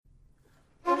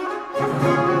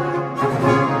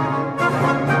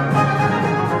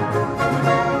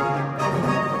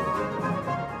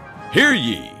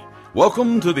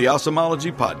Welcome to the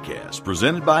Awesomology podcast,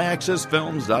 presented by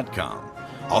AccessFilms.com.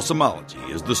 Awesomology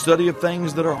is the study of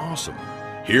things that are awesome.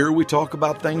 Here we talk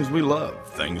about things we love,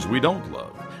 things we don't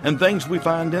love, and things we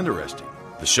find interesting.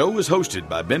 The show is hosted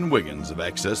by Ben Wiggins of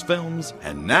Access Films,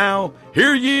 and now,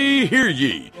 hear ye,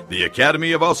 the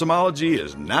Academy of Awesomology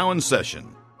is now in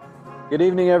session. Good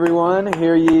evening, everyone.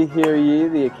 Hear ye,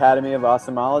 the Academy of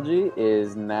Awesomology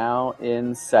is now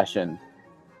in session.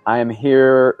 I am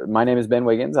here, my name is Ben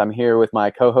Wiggins. I'm here with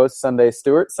my co-host, Sunday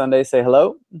Stewart. Sunday, say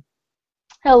hello.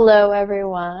 Hello,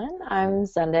 everyone. I'm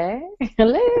Sunday.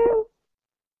 Hello.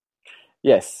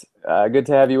 Yes, good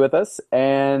to have you with us.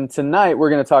 And tonight we're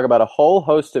going to talk about a whole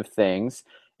host of things,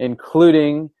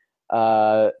 including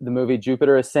the movie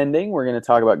Jupiter Ascending. We're going to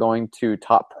talk about going to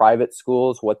top private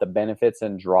schools, what the benefits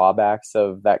and drawbacks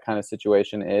of that kind of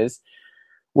situation is.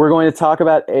 We're going to talk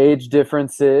about age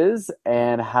differences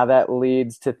and how that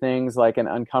leads to things like an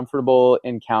uncomfortable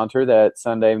encounter that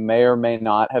Sunday may or may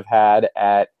not have had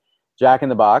at Jack in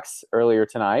the Box earlier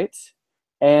tonight.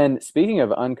 And speaking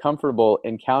of uncomfortable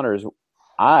encounters,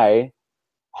 I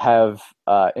have,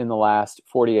 in the last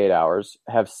 48 hours,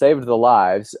 have saved the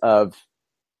lives of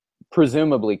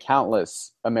presumably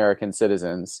countless American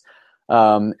citizens.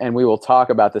 And we will talk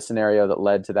about the scenario that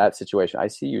led to that situation. I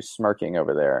see you smirking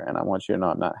over there, and I want you to know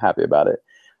I'm not happy about it.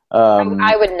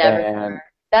 I would never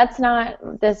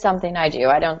smirk. That's something I do.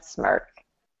 I don't smirk,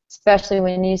 especially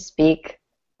when you speak.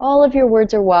 All of your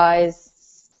words are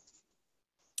wise.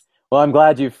 Well, I'm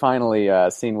glad you've finally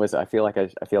seen wisdom. I feel like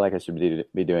I should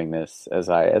be doing this as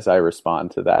I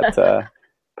respond to that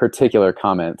particular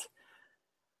comment.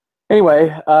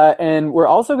 Anyway, and we're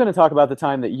also going to talk about the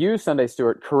time that you, Sunday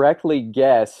Stewart, correctly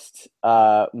guessed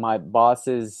my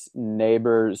boss's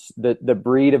neighbor's, the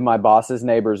breed of my boss's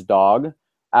neighbor's dog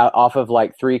off of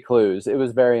like 3 clues. It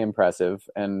was very impressive.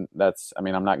 And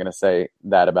I'm not going to say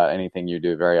that about anything you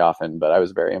do very often, but I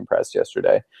was very impressed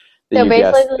yesterday. So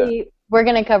basically, we're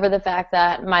going to cover the fact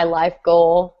that my life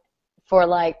goal for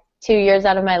like 2 years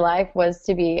out of my life was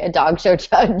to be a dog show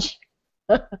judge.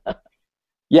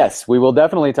 Yes, we will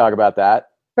definitely talk about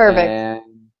that. Perfect.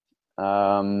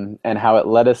 And how it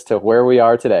led us to where we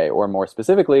are today, or more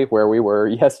specifically, where we were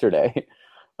yesterday.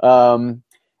 And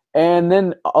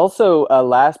then also,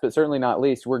 last but certainly not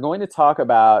least, we're going to talk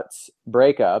about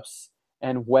breakups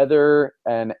and whether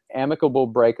an amicable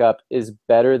breakup is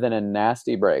better than a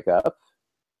nasty breakup.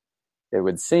 It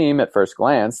would seem at first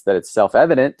glance that it's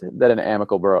self-evident that an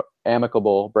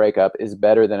amicable breakup is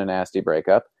better than a nasty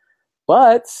breakup,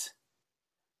 but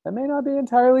that may not be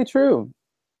entirely true.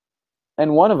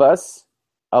 And one of us,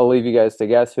 I'll leave you guys to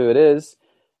guess who it is,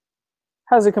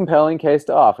 has a compelling case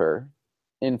to offer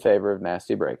in favor of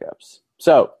nasty breakups.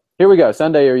 So, here we go.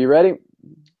 Sunday, are you ready?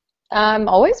 I'm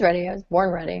always ready. I was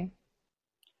born ready.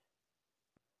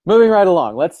 Moving right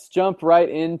along, let's jump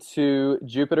right into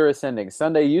Jupiter Ascending.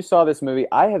 Sunday, you saw this movie.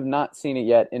 I have not seen it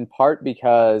yet, in part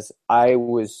because I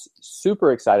was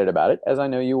super excited about it, as I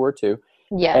know you were too.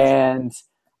 Yes. And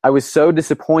I was so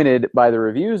disappointed by the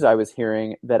reviews I was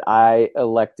hearing that I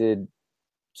elected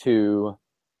to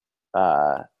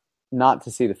not to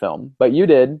see the film. But you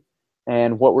did,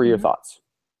 and what were your thoughts?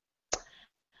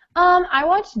 I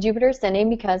watched Jupiter Ascending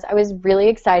because I was really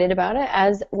excited about it,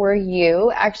 as were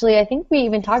you. Actually, I think we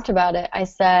even talked about it. I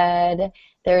said,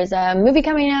 there's a movie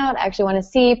coming out I actually want to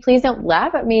see. Please don't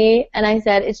laugh at me. And I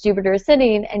said, it's Jupiter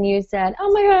Ascending. And you said,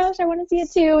 oh my gosh, I want to see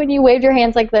it too. And you waved your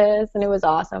hands like this, and it was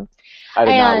awesome. I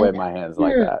did not wave my hands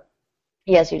like that.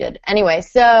 Yes, you did. Anyway,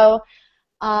 so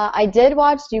I did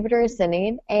watch Jupiter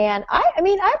Ascending, and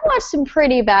I've watched some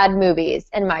pretty bad movies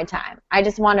in my time. I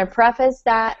just want to preface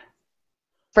that,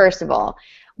 first of all.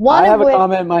 I have a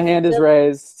comment. My hand is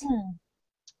raised.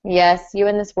 Yes, you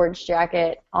in the sports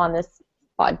jacket on this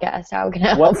podcast. How can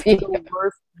I help you? What's the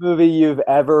worst movie you've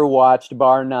ever watched,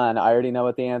 bar none? I already know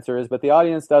what the answer is, but the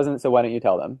audience doesn't, so why don't you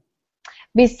tell them?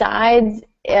 Besides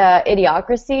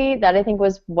Idiocracy, that I think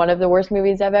was one of the worst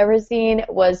movies I've ever seen,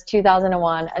 was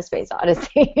 2001: A Space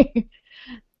Odyssey.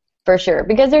 For sure.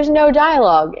 Because there's no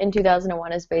dialogue in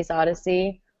 2001: A Space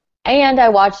Odyssey. And I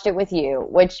watched it with you,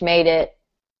 which made it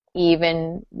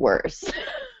even worse.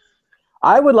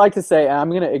 I would like to say, and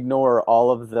I'm going to ignore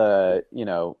all of the,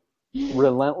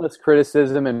 relentless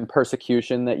criticism and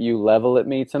persecution that you level at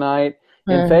me tonight,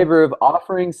 in favor of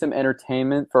offering some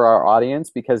entertainment for our audience,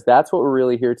 because that's what we're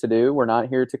really here to do. We're not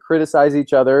here to criticize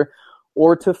each other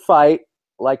or to fight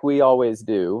like we always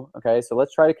do. Okay, so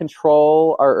let's try to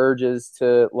control our urges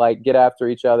to get after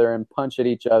each other and punch at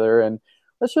each other, and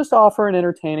let's just offer an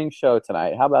entertaining show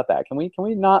tonight. How about that? Can we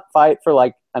not fight for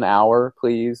an hour,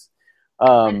 please?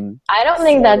 I don't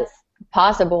think that's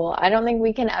possible. I don't think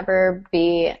we can ever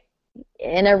be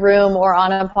in a room or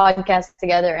on a podcast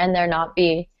together and there not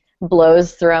be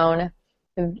blows thrown.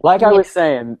 Like I was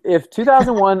saying, if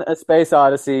 2001 A Space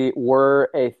Odyssey were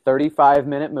a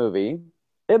 35-minute movie,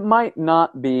 it might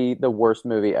not be the worst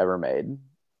movie ever made.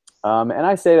 And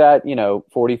I say that,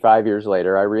 45 years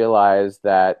later, I realize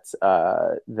that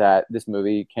that this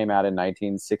movie came out in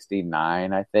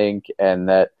 1969, I think, and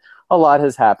that a lot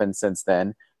has happened since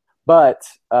then. But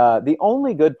the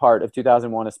only good part of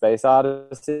 2001 A Space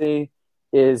Odyssey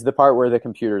is the part where the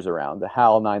computer's around, the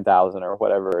HAL 9000 or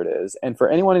whatever it is. And for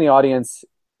anyone in the audience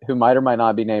who might or might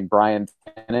not be named Brian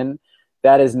Tannen,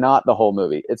 that is not the whole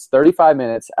movie. It's 35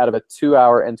 minutes out of a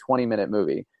 2-hour and 20-minute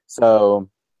movie. So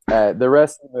the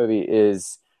rest of the movie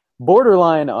is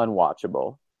borderline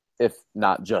unwatchable, if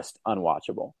not just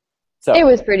unwatchable. So it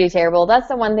was pretty terrible. That's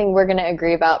the one thing we're going to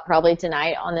agree about probably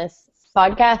tonight on this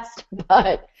podcast,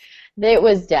 but it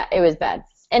was bad.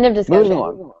 End of discussion. Moving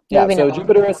along. Yeah, so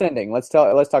Jupiter Ascending. Let's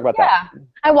talk about that. Yeah,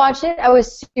 I watched it. I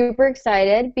was super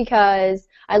excited because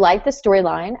I like the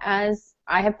storyline, as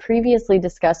I have previously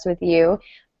discussed with you.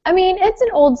 I mean, it's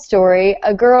an old story.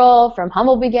 A girl from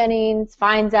humble beginnings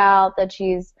finds out that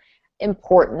she's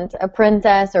important, a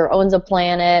princess or owns a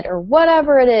planet or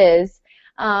whatever it is.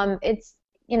 It's,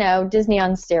 Disney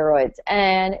on steroids.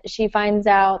 And she finds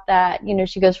out that,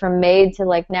 she goes from maid to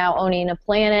like now owning a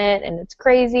planet, and it's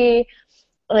crazy.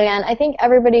 And I think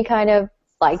everybody kind of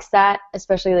likes that,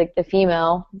 especially like the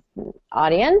female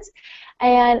audience.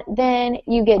 And then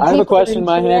you get. I have a question.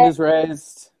 My hand is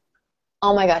raised.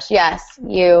 Oh my gosh! Yes,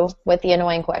 you with the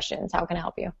annoying questions. How can I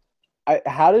help you?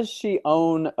 How does she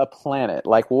own a planet?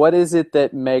 Like, what is it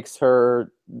that makes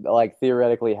her like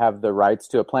theoretically have the rights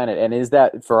to a planet? And is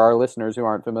that, for our listeners who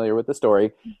aren't familiar with the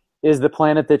story, is the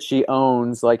planet that she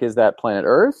owns is that planet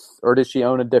Earth, or does she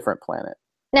own a different planet?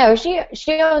 No, she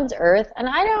owns Earth, and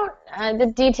I don't. The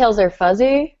details are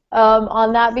fuzzy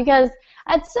on that, because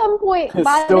at some point,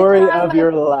 the story of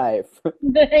your life.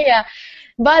 Yeah,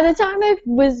 by the time I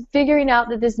was figuring out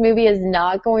that this movie is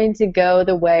not going to go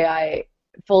the way I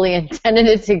fully intended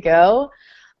it to go,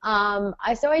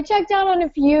 I checked out on a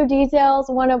few details.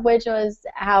 One of which was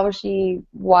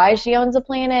why she owns a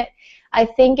planet. I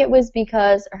think it was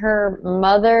because her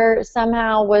mother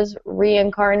somehow was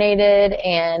reincarnated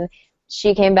and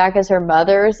she came back as her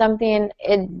mother or something.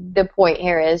 The point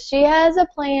here is she has a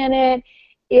planet,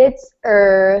 it's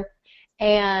Earth,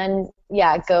 and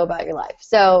yeah, go about your life.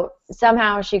 So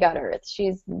somehow she got Earth.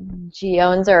 She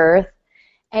owns Earth,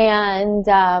 and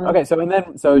okay.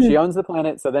 So she owns the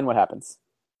planet. So then what happens?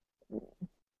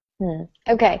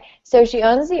 Okay, so she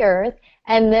owns the Earth,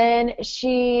 and then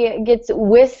she gets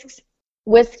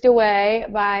whisked away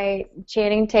by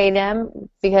Channing Tatum,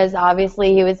 because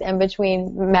obviously he was in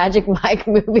between Magic Mike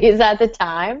movies at the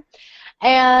time,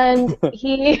 and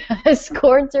he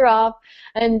escorts her off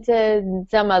into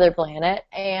some other planet.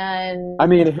 And I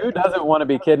mean, who doesn't want to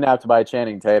be kidnapped by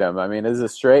Channing Tatum? I mean, as a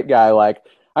straight guy,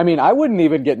 I wouldn't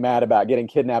even get mad about getting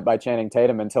kidnapped by Channing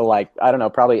Tatum until I don't know,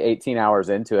 probably 18 hours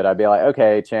into it. I'd be like,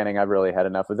 okay, Channing, I've really had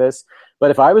enough of this. But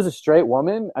if I was a straight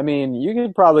woman, I mean, you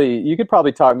could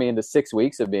probably talk me into 6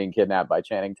 weeks of being kidnapped by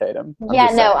Channing Tatum.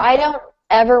 I don't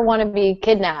ever want to be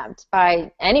kidnapped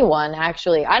by anyone,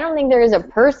 actually. I don't think there is a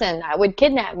person that would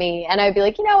kidnap me and I'd be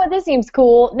like, you know what, this seems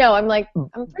cool. No, I'm like,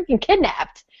 I'm freaking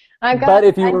kidnapped. But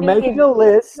if you were making a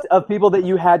list of people that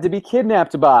you had to be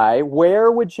kidnapped by,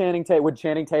 where would Channing Tatum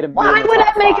be? Why would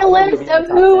I make a list of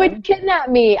who would kidnap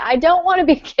me? I don't want to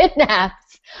be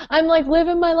kidnapped. I'm like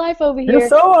living my life over here. You're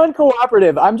so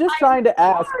uncooperative. I'm just trying to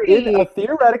ask, in a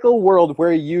theoretical world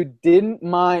where you didn't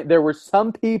mind, there were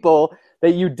some people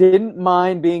that you didn't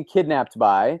mind being kidnapped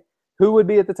by, who would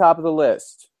be at the top of the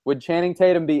list? Would Channing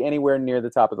Tatum be anywhere near the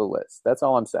top of the list? That's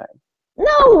all I'm saying.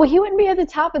 No, he wouldn't be at the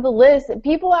top of the list.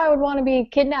 People I would want to be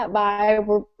kidnapped by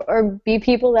or be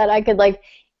people that I could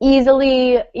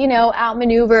easily,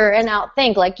 outmaneuver and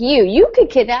outthink. Like you. You could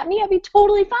kidnap me. I'd be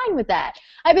totally fine with that.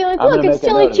 I'd be like, look, it's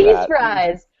chili cheese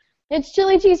fries. It's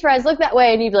chili cheese fries. Look that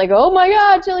way. And you'd be like, oh my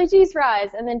God, chili cheese fries.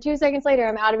 And then 2 seconds later,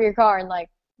 I'm out of your car and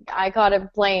I caught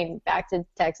a plane back to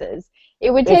Texas.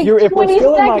 It would take 20 seconds. If we're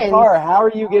still in my car, how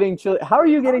are you getting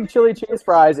chili cheese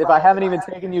fries if I haven't even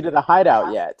taken you to the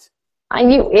hideout yet?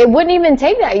 It wouldn't even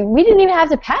take that. We didn't even have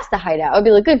to pass the hideout. I'd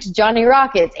be like, look, it's Johnny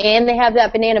Rockets, and they have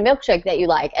that banana milkshake that you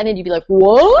like. And then you'd be like,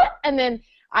 what? And then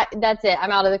that's it.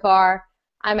 I'm out of the car.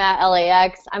 I'm at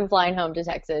LAX. I'm flying home to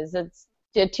Texas. It's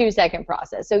a 2-second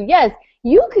process. So, yes,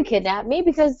 you could kidnap me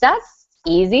because that's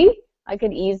easy. I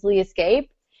could easily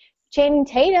escape. Channing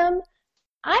Tatum,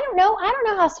 I don't know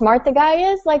how smart the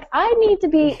guy is. I need to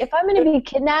be, if I'm going to be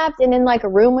kidnapped and in a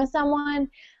room with someone,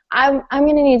 I'm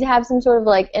going to need to have some sort of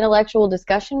like intellectual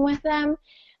discussion with them.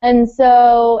 And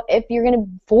so if you're going to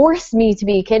force me to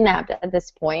be kidnapped at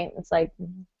this point, it's like,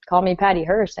 call me Patty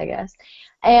Hearst, I guess.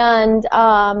 And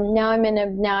now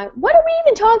what are we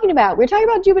even talking about? We're talking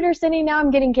about Jupiter Ascending. Now I'm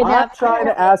getting kidnapped. I'm trying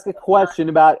to ask a question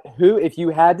about who, if you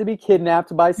had to be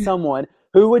kidnapped by someone,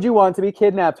 who would you want to be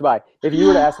kidnapped by? If you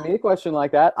were to ask me a question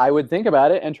like that, I would think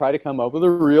about it and try to come up with a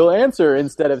real answer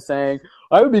instead of saying,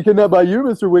 I would be kidnapped by you,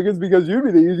 Mr. Wiggins, because you'd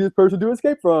be the easiest person to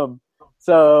escape from.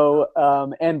 So,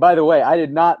 and by the way, I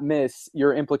did not miss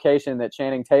your implication that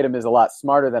Channing Tatum is a lot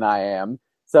smarter than I am.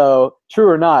 So, true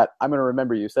or not, I'm going to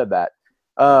remember you said that.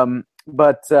 Okay.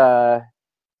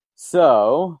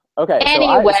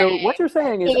 Anyway, so what you're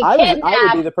saying is I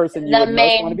would be the person you would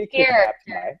most want to be kidnapped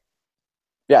by.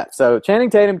 Yeah, so Channing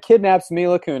Tatum kidnaps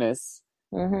Mila Kunis,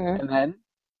 and then?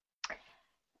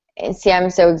 See, I'm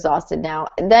so exhausted now.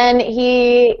 Then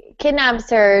he kidnaps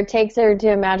her, takes her to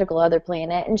a magical other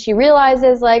planet, and she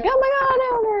realizes, like, oh my god,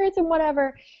 I own Earth and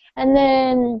whatever. And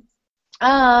then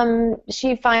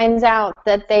she finds out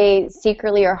that they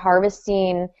secretly are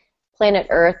harvesting planet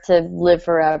Earth to live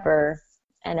forever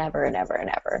and ever and ever and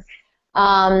ever.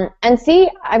 And see,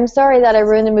 I'm sorry that I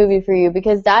ruined the movie for you,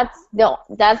 because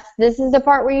this is the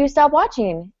part where you stop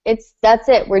watching. That's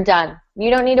it. We're done. You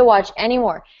don't need to watch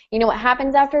anymore. You know what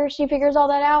happens after she figures all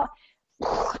that out?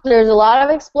 There's a lot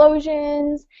of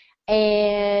explosions,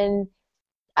 and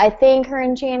I think her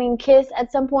and Channing kiss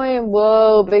at some point.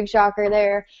 Whoa, big shocker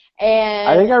there. And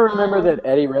I think I remember that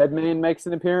Eddie Redmayne makes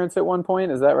an appearance at one point.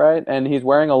 Is that right? And he's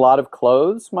wearing a lot of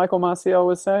clothes, Michael Maciel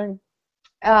was saying.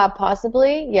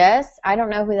 Possibly, yes. I don't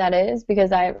know who that is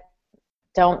because I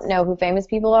don't know who famous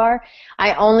people are.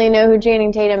 I only know who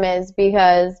Channing Tatum is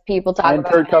because people talk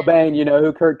about Kurt Cobain. You know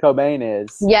who Kurt Cobain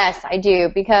is. Yes, I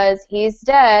do, because he's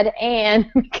dead and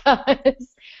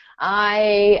because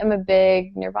I am a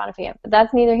big Nirvana fan. But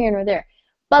that's neither here nor there.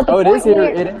 But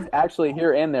it is actually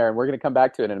here and there, and we're going to come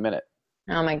back to it in a minute.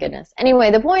 Oh, my goodness.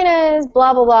 Anyway, the point is,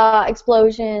 blah, blah, blah,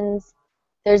 explosions.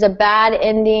 There's a bad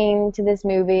ending to this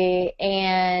movie,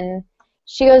 and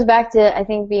she goes back to, I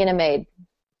think, being a maid.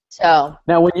 So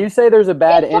now, when you say there's a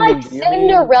bad ending, it's like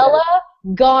Cinderella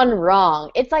gone wrong.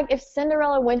 It's like if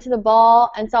Cinderella went to the ball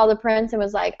and saw the prince and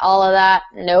was like, all of that,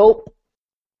 nope.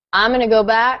 I'm gonna go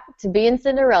back to being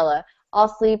Cinderella. I'll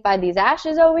sleep by these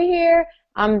ashes over here.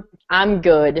 I'm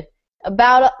good.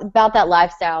 About that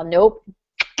lifestyle, nope.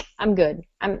 I'm good.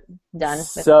 I'm done with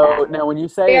So that. now, when you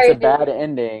say it's a bad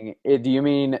ending, do you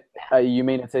mean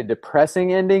it's a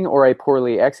depressing ending or a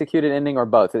poorly executed ending or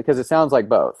both? Because it sounds like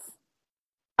both.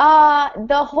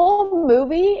 The whole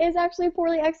movie is actually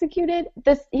poorly executed.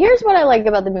 Here's what I like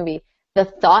about the movie: the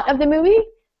thought of the movie,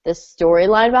 the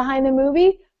storyline behind the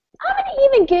movie. I'm gonna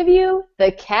even give you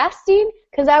the casting,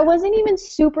 because I wasn't even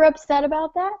super upset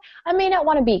about that. I may not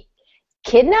want to be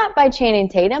kidnapped by Channing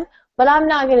Tatum, but I'm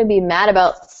not going to be mad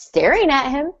about staring at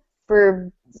him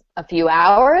for a few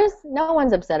hours. No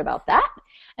one's upset about that.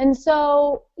 And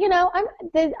so,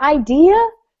 the idea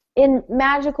in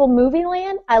magical movie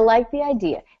land, I like the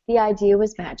idea. The idea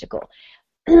was magical.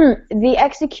 The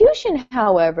execution,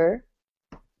 however,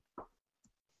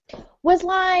 was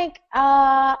like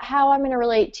how I'm going to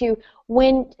relate to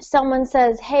when someone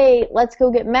says, hey, let's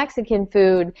go get Mexican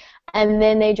food, and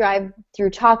then they drive through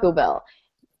Taco Bell.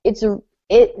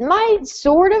 It might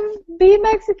sort of be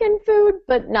Mexican food,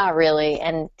 but not really,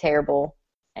 and terrible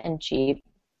and cheap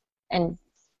and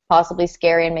possibly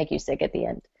scary and make you sick at the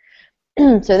end.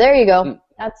 So there you go.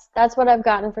 That's what I've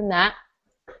gotten from that.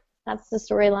 That's the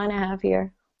storyline I have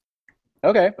here.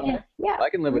 Okay. Yeah. I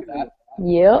can live with that.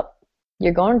 Yep.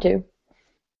 You're going to.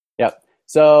 Yep.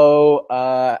 So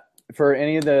for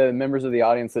any of the members of the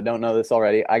audience that don't know this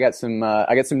already, I got some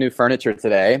new furniture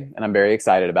today, and I'm very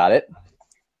excited about it.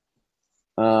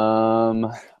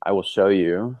 I will show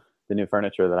you the new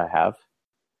furniture that I have.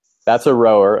 That's a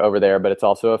rower over there, but it's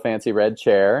also a fancy red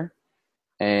chair.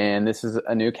 And this is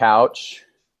a new couch.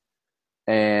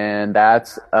 And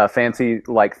that's a fancy,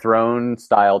 like, throne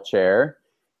style chair.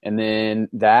 And then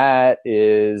that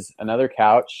is another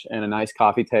couch and a nice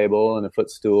coffee table and a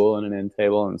footstool and an end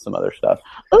table and some other stuff.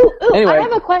 Ooh, anyway, I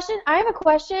have a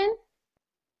question.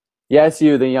 Yes,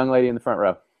 you, the young lady in the front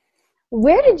row.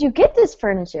 Where did you get this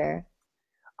furniture?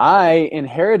 I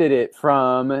inherited it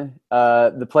from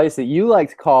the place that you like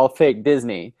to call fake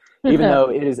Disney, even though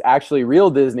it is actually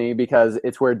real Disney because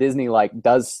it's where Disney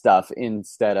does stuff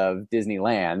instead of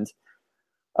Disneyland.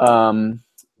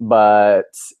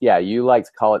 But yeah, you like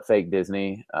to call it fake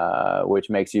Disney,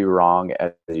 which makes you wrong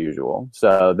as usual.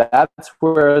 So that's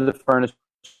where the furniture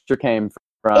came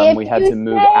from. We had to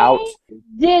move out.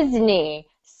 Disney,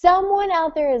 someone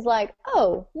out there is like,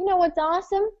 oh, you know what's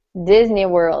awesome? Disney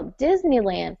World,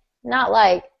 Disneyland. Not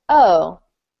like, oh,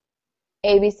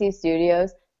 ABC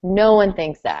Studios. No one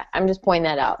thinks that. I'm just pointing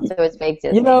that out. So it's fake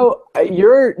Disney. You know,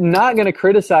 you're not going to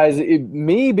criticize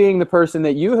me being the person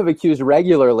that you have accused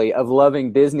regularly of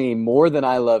loving Disney more than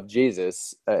I love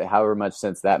Jesus, however much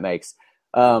sense that makes.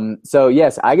 So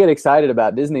yes, I get excited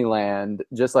about Disneyland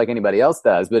just like anybody else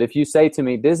does. But if you say to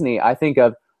me Disney, I think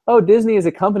of, oh, Disney is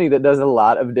a company that does a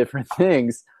lot of different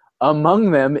things.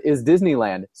 Among them is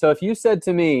Disneyland. So if you said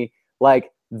to me, like,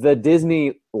 the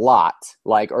Disney lot,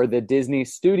 like, or the Disney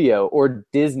studio or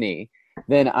Disney,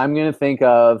 then I'm going to think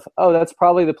of, oh, that's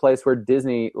probably the place where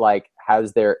Disney, like,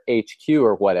 has their HQ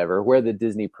or whatever, where the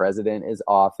Disney president is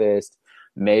officed,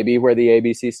 maybe where the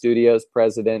ABC Studios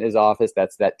president is officed.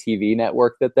 That's that TV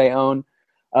network that they own.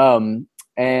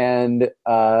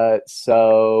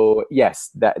 So yes,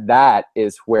 that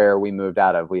is where we moved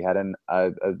out of. We had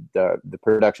the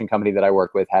production company that I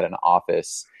worked with had an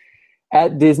office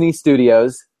at Disney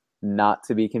Studios, not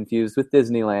to be confused with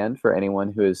Disneyland for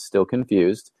anyone who is still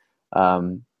confused,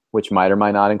 which might or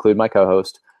might not include my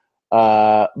co-host.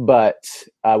 But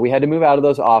we had to move out of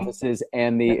those offices,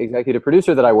 and the executive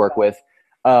producer that I work with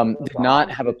did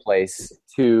not have a place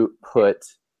to put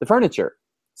the furniture.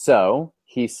 So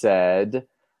he said,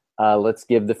 let's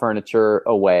give the furniture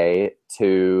away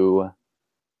to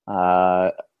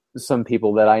some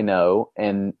people that I know.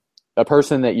 And a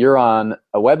person that you're on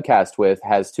a webcast with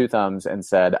has two thumbs and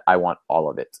said, I want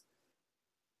all of it.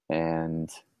 And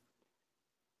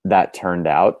that turned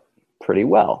out pretty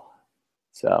well.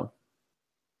 So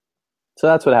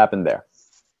that's what happened there.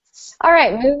 All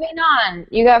right, moving on.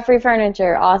 You got free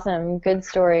furniture. Awesome. Good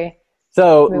story.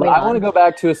 So I want to go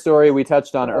back to a story we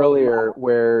touched on earlier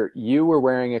where you were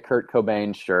wearing a Kurt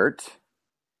Cobain shirt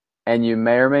and you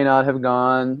may or may not have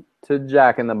gone to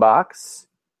Jack in the Box.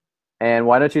 And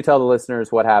why don't you tell the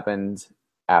listeners what happened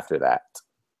after that?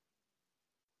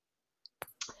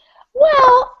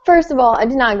 Well, first of all, I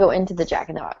did not go into the Jack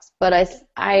in the Box, but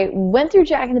I went through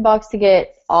Jack in the Box to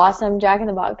get awesome Jack in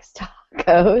the Box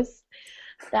tacos.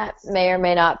 That may or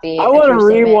may not be. I want to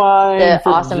rewind for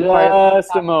awesome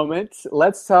just a moment.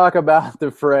 Let's talk about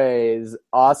the phrase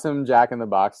awesome Jack in the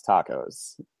Box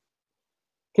tacos.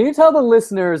 Can you tell the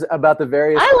listeners about the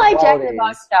various I like qualities? Jack in the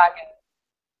Box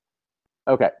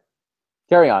tacos. Okay.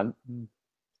 Carry on.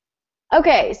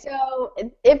 Okay, so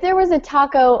if there was a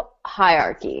taco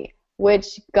hierarchy,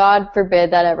 which God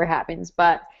forbid that ever happens,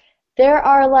 but there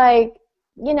are like,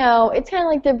 it's kind of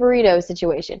like the burrito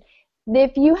situation.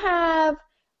 If you have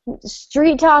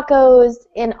street tacos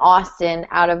in Austin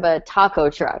out of a taco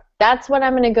truck, that's what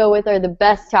I'm going to go with are the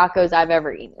best tacos I've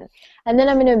ever eaten. And then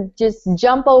I'm going to just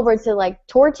jump over to like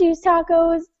Torchy's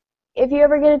tacos. If you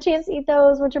ever get a chance to eat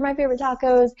those, which are my favorite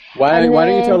tacos. Why don't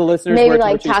you tell the listeners where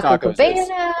Torchy's tacos is?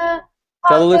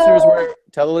 Tell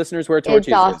the listeners where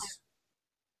Torchy's is.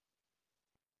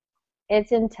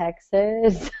 It's in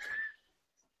Texas.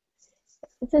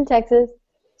 It's in Texas.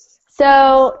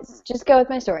 So just go with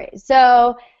my story.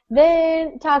 So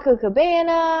then Taco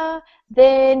Cabana,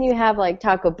 then you have like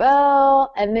Taco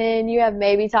Bell, and then you have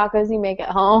maybe tacos you make at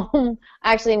home.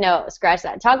 Actually, no, scratch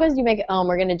that. Tacos you make at home,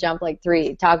 we're going to jump like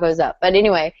 3 tacos up. But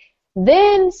anyway,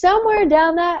 then somewhere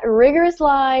down that rigorous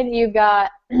line, you've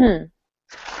got,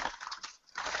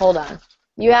 hold on,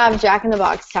 you have Jack in the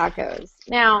Box tacos.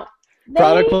 Now,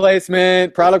 product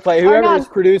placement. Whoever is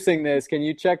producing this, can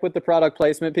you check with the product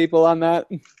placement people on that?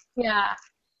 Yeah.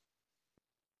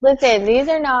 Listen,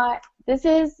 this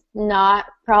is not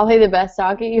probably the best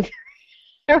taco you've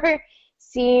ever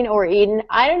seen or eaten.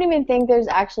 I don't even think there's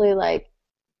actually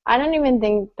I don't even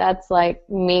think that's like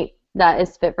meat that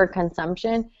is fit for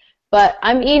consumption, but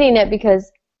I'm eating it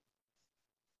because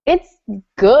it's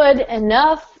good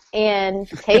enough and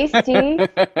tasty, and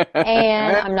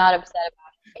I'm not upset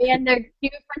about it. And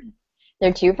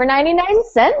they're two for 99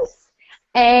 cents.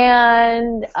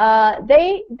 And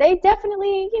they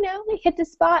definitely, they hit the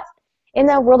spot in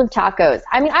the world of tacos.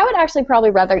 I mean, I would actually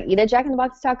probably rather eat a Jack in the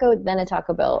Box taco than a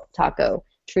Taco Bell taco,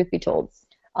 truth be told.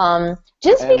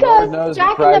 Just because Lord knows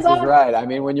Jack the price in the Box is right. I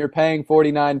mean, when you're paying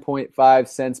 49.5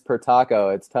 cents per taco,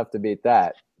 it's tough to beat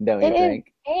that, don't you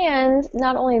think? And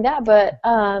not only that, but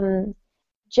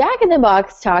Jack in the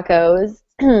Box tacos,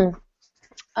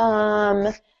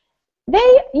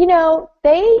 they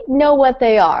know what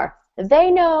they are.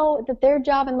 They know that their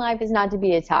job in life is not to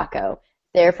be a taco.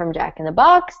 They're from Jack in the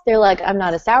Box. They're like, I'm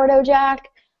not a sourdough Jack.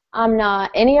 I'm not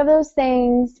any of those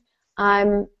things.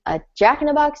 I'm a Jack in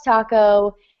the Box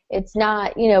taco. It's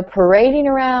not, parading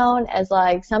around as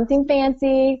like something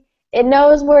fancy. It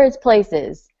knows where its place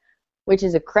is, which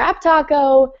is a crap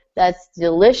taco that's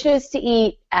delicious to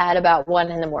eat at about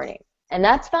 1 in the morning. And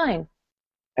that's fine.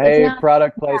 Hey,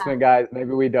 product placement, guys.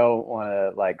 Maybe we don't want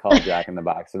to like call Jack in the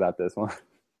Box about this one.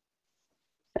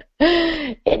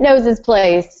 It knows its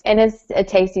place, and it's a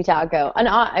tasty taco. And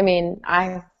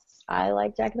I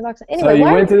like Jack in the Box. Anyway, so you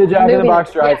went to the Jack in the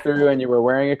Box drive-thru, and you were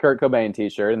wearing a Kurt Cobain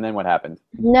T-shirt, and then what happened?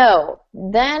 No,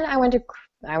 then I went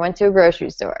to a grocery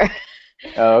store.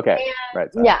 Oh, okay.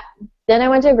 Right. Sorry. Yeah. Then I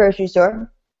went to a grocery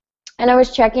store, and I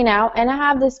was checking out, and I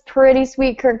have this pretty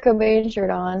sweet Kurt Cobain shirt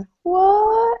on.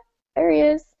 What? There he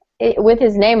is, with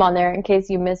his name on there in case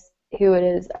you missed who it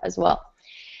is as well.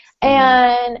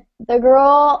 And the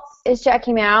girl is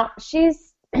checking me out.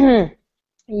 She's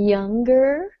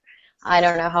younger. I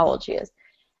don't know how old she is.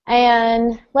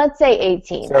 And let's say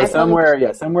 18. So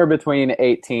somewhere between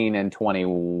 18 and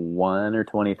 21 or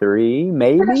 23,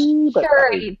 maybe. For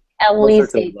sure, at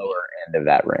least the lower end of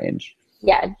that range.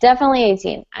 Yeah, definitely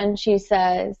 18. And she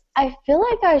says, I feel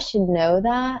like I should know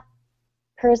that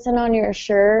person on your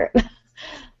shirt.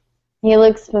 He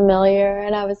looks familiar.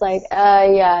 And I was like,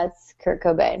 yeah, it's Kurt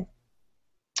Cobain.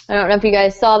 I don't know if you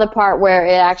guys saw the part where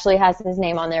it actually has his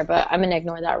name on there, but I'm going to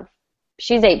ignore that.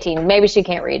 She's 18. Maybe she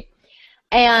can't read.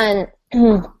 And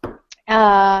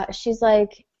she's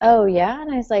like, oh, yeah?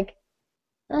 And I was like,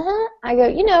 uh-huh. I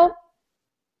go,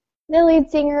 the lead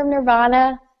singer of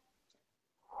Nirvana.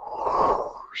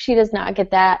 She does not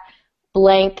get that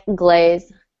blank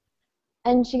glaze.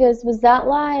 And she goes, was that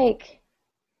like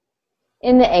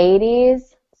in the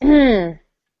 80s?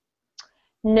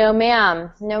 No,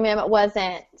 ma'am. No, ma'am, it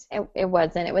wasn't. It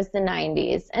wasn't. It was the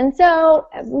 90s. And so,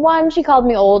 one, she called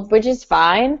me old, which is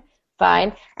fine.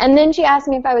 And then she asked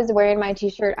me if I was wearing my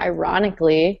T-shirt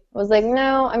ironically. I was like,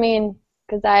 no,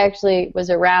 because I actually was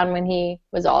around when he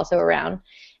was also around.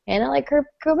 And I like Kurt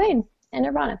Cobain and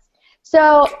Nirvana.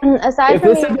 So, aside from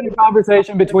this had been a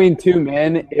conversation between two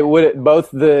men, it would both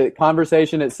the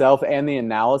conversation itself and the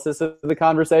analysis of the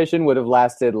conversation would have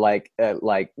lasted like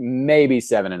maybe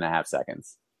 7.5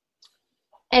 seconds.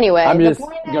 Anyway, I'm just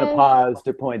going to pause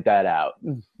to point that out.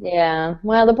 Yeah.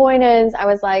 Well, the point is, I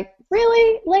was like,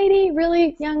 really, lady,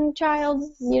 really young child,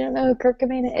 you don't know who Kurt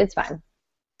Cobain is? It's fine.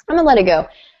 I'm going to let it go.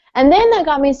 And then that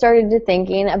got me started to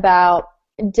thinking about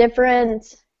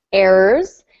different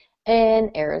eras, I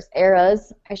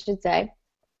should say,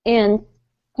 in,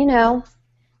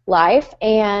 life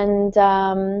and,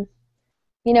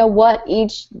 what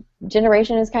each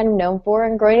generation is kind of known for.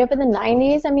 And growing up in the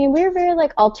 90s, we were very,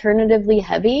 alternatively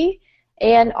heavy,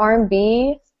 and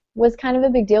R&B was kind of a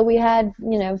big deal. We had,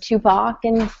 Tupac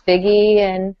and Biggie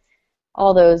and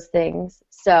all those things.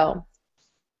 So.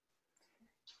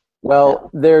 Well,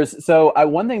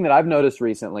 one thing that I've noticed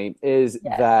recently is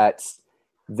that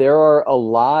there are a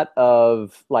lot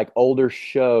of older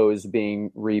shows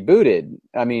being rebooted.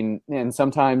 And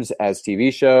sometimes as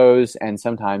TV shows and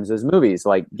sometimes as movies.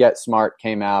 Like Get Smart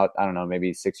came out, I don't know,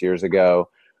 maybe 6 years ago.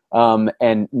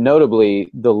 And notably,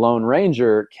 The Lone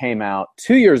Ranger came out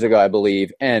 2 years ago, I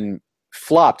believe, and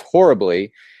flopped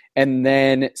horribly. And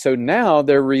then, so now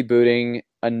they're rebooting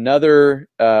another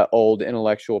old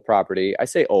intellectual property. I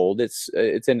say old, it's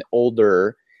an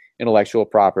older intellectual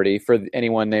property for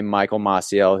anyone named Michael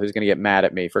Maciel who's going to get mad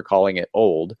at me for calling it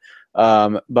old.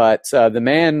 But The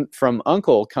Man from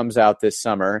U.N.C.L.E. comes out this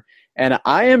summer, and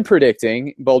I am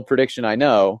predicting, bold prediction I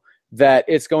know, that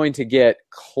it's going to get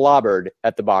clobbered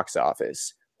at the box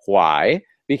office. Why?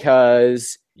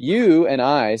 Because you and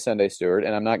I, Sunday Stewart,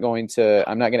 and I'm not going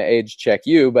to age check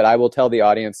you, but I will tell the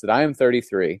audience that I am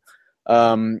 33.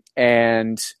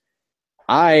 And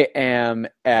I am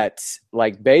at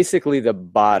basically the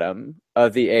bottom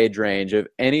of the age range of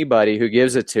anybody who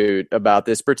gives a toot about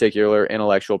this particular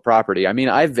intellectual property.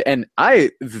 I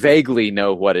vaguely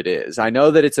know what it is. I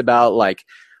know that it's about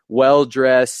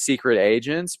well-dressed secret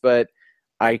agents, but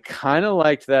I kind of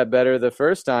liked that better the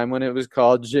first time when it was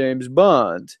called James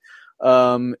Bond.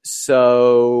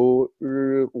 So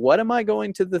what am I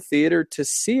going to the theater to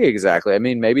see exactly?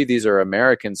 Maybe these are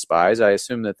American spies. I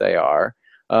assume that they are.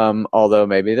 Although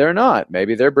maybe they're not.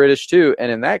 Maybe they're British too.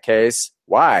 And in that case,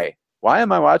 why? Why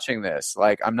am I watching this?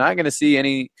 I'm not going to see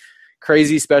any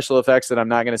crazy special effects that I'm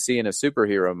not going to see in a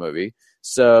superhero movie.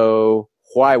 So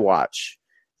why watch?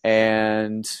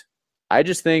 And I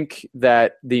just think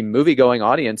that the movie-going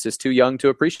audience is too young to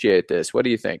appreciate this. What do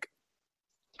you think?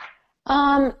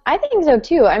 I think so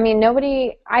too. I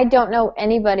don't know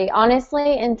anybody,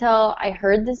 honestly, until I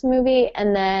heard this movie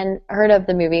and then heard of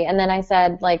the movie. And then I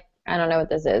said, I don't know what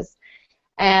this is.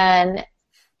 And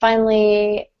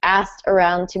finally asked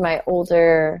around to my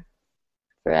older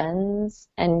friends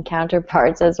and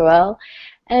counterparts as well.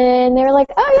 And they were like,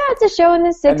 "Oh yeah, it's a show in the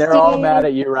 60s." And they're all mad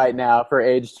at you right now for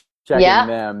age checking Yeah.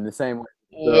 them the same way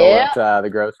the girl at the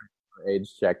grocery store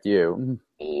age checked you.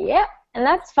 Yep, and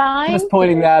that's fine. Just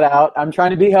pointing that out. I'm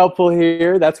trying to be helpful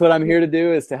here. That's what I'm here to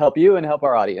do, is to help you and help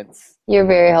our audience. You're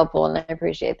very helpful, and I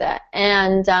appreciate that.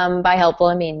 And by helpful,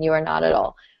 I mean you are not at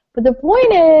all. But the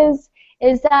point is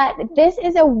that this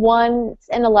is a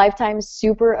once-in-a-lifetime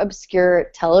super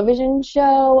obscure television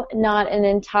show, not an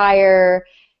entire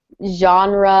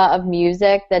genre of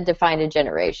music that defined a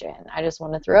generation. I just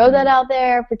want to throw that out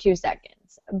there for 2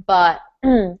 seconds. But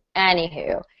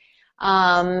anywho,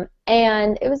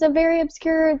 and it was a very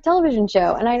obscure television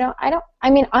show, and I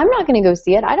mean, I'm not going to go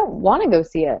see it. I don't want to go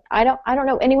see it. I don't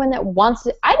know anyone that wants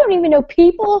to. I don't even know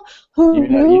people who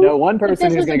you know one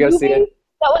person who's going to go see it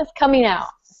that was coming out.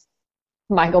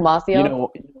 Michael Maciel.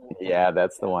 Yeah,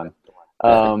 that's the one.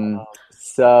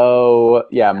 So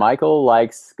yeah, Michael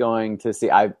likes going to see.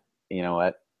 You know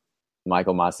what?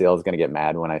 Michael Maciel is going to get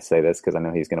mad when I say this because I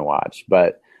know he's going to watch.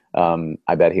 But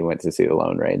I bet he went to see The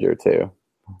Lone Ranger too.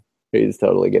 He's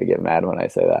totally going to get mad when I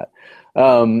say that.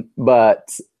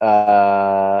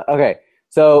 Okay.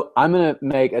 So I'm going to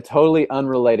make a totally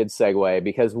unrelated segue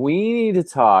because we need to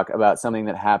talk about something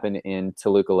that happened in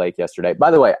Toluca Lake yesterday.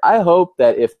 By the way, I hope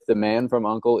that if The Man from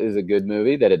U.N.C.L.E. is a good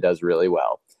movie, that it does really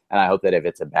well. And I hope that if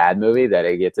it's a bad movie, that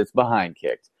it gets its behind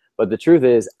kicked. But the truth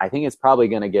is, I think it's probably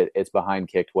going to get its behind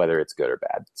kicked whether it's good or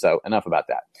bad. So enough about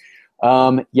that.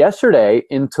 Yesterday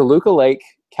in Toluca Lake,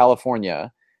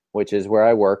 California, which is where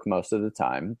I work most of the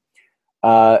time,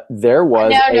 there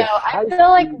was I feel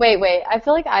like wait. I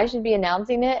feel like I should be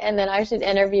announcing it, and then I should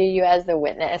interview you as the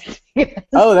witness.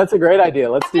 Oh, that's a great idea.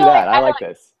 Let's do that. I like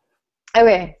this.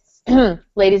 Okay.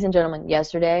 Ladies and gentlemen,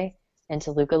 yesterday in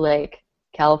Toluca Lake,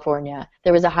 California,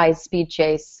 there was a high-speed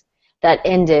chase that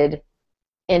ended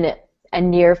in a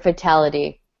near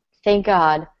fatality. Thank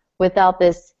God, without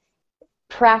this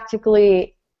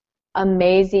practically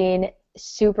amazing,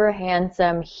 super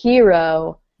handsome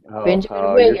hero,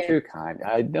 Benjamin Wiggins. You're too kind.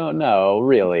 I don't know,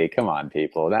 really. Come on,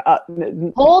 people.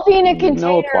 Holding a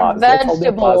container of vegetables. Let's hold the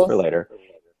applause for later.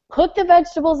 Put the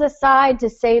vegetables aside to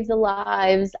save the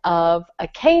lives of a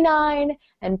canine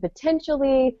and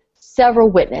potentially several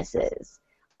witnesses.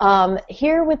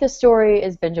 Here with the story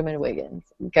is Benjamin Wiggins.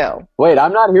 Go. Wait,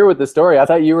 I'm not here with the story. I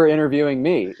thought you were interviewing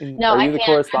me. No, Are you the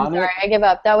correspondent? I'm sorry, I give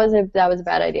up. That was a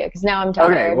bad idea because now I'm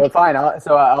tired. Okay, well, fine. I'll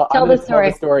tell the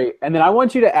story, and then I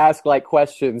want you to ask like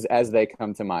questions as they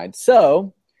come to mind.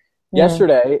 So,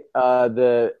 yesterday,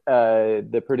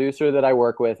 the producer that I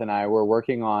work with and I were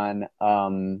working on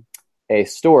a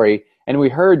story. And we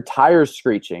heard tires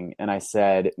screeching, and I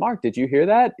said, "Mark, did you hear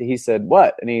that?" He said,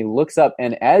 "What?" And he looks up,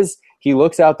 and as he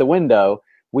looks out the window,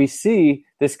 we see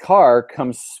this car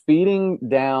come speeding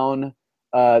down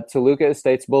Toluca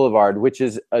Estates Boulevard, which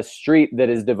is a street that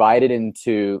is divided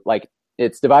into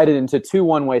two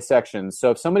one-way sections.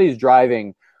 So if somebody's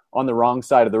driving on the wrong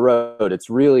side of the road, it's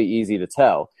really easy to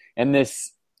tell. And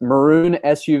this maroon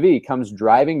SUV comes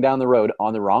driving down the road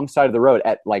on the wrong side of the road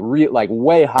at like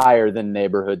way higher than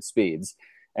neighborhood speeds.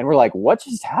 And we're like, what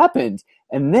just happened?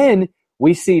 And then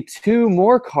we see two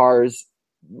more cars,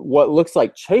 what looks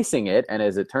like chasing it. And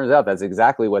as it turns out, that's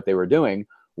exactly what they were doing.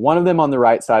 One of them on the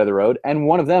right side of the road and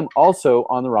one of them also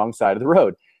on the wrong side of the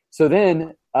road. So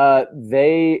then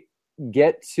they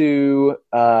get to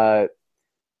the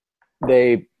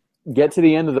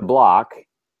end of the block,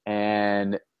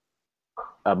 and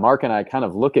Mark and I kind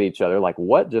of look at each other like,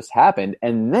 what just happened?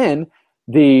 And then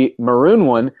the maroon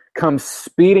one comes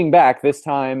speeding back. This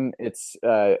time it's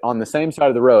on the same side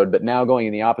of the road, but now going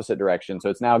in the opposite direction. So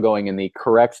it's now going in the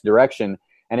correct direction.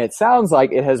 And it sounds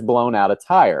like it has blown out a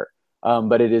tire,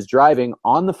 but it is driving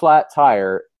on the flat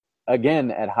tire, again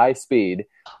at high speed,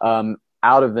 out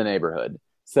of the neighborhood.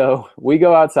 So we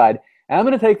go outside. And I'm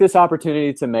going to take this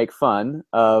opportunity to make fun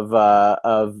of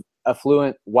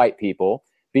affluent white people,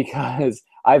 because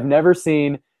I've never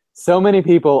seen so many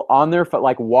people on their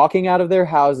walking out of their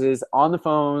houses on the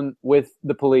phone with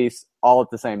the police all at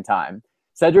the same time.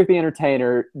 Cedric the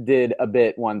Entertainer did a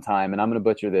bit one time, and I'm going to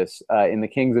butcher this, in the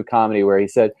Kings of Comedy, where he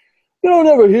said, "You don't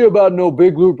ever hear about no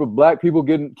big group of black people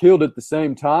getting killed at the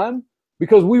same time,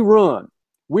 because we run.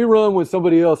 We run when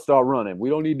somebody else start running. We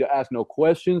don't need to ask no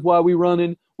questions why we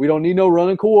running. We don't need no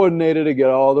running coordinator to get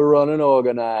all the running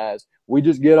organized. We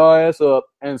just get our ass up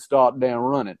and start damn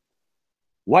running.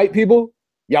 White people,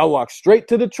 y'all walk straight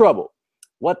to the trouble.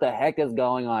 What the heck is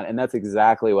going on?" And that's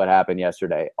exactly what happened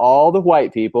yesterday. All the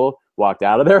white people walked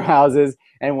out of their houses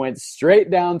and went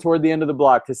straight down toward the end of the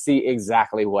block to see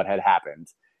exactly what had happened.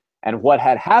 And what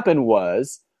had happened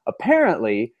was,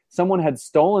 apparently, someone had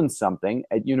stolen something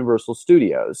at Universal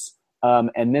Studios.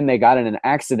 and then they got in an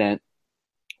accident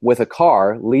with a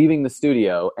car leaving the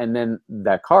studio, and then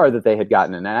that car that they had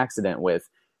gotten in an accident with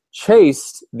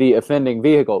chased the offending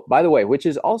vehicle, by the way, which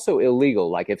is also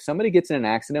illegal. Like, if somebody gets in an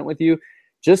accident with you,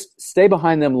 just stay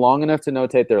behind them long enough to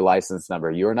notate their license number.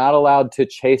 You are not allowed to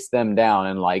chase them down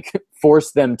and like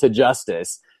force them to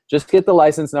justice. Just get the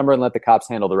license number and let the cops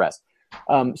handle the rest.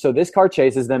 So this car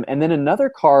chases them, and then another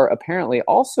car apparently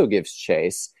also gives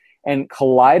chase and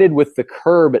collided with the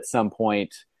curb at some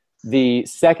point. The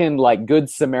second, like, Good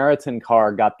Samaritan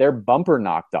car got their bumper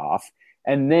knocked off,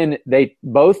 and then they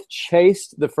both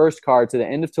chased the first car to the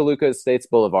end of Toluca Estates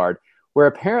Boulevard, where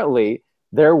apparently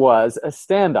there was a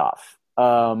standoff.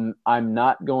 I'm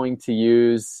not going to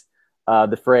use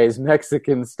the phrase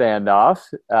Mexican standoff.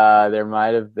 There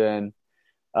might have been.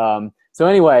 So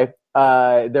anyway,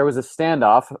 there was a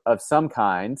standoff of some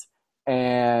kind,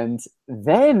 and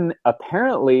then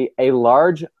apparently a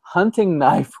large hunting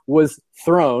knife was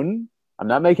thrown. I'm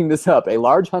not making this up. A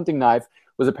large hunting knife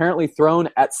was apparently thrown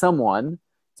at someone.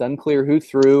 It's unclear who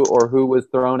threw or who was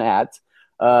thrown at.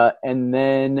 And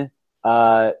then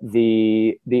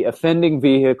the offending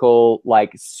vehicle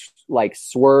like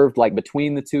swerved like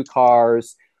between the two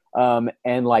cars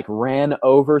and like ran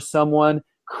over someone,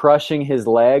 crushing his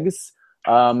legs.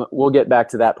 We'll get back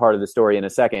to that part of the story in a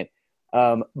second.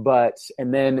 And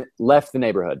then left the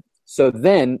neighborhood. So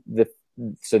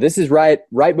this is right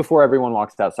before everyone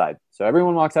walks outside. So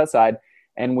everyone walks outside,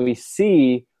 and we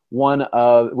see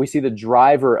the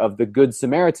driver of the Good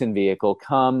Samaritan vehicle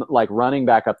come like running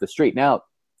back up the street. Now,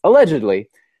 allegedly,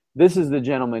 this is the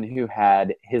gentleman who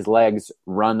had his legs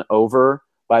run over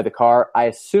by the car. I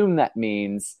assume that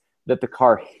means that the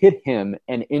car hit him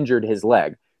and injured his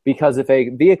leg, because if a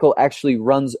vehicle actually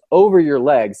runs over your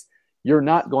legs, you're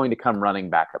not going to come running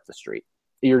back up the street.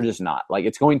 You're just not. Like,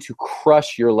 it's going to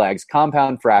crush your legs,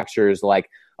 compound fractures, like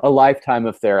a lifetime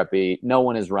of therapy. No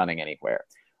one is running anywhere.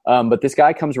 But this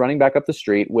guy comes running back up the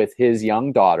street with his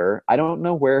young daughter. I don't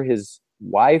know where his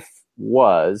wife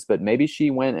was, but maybe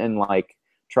she went and like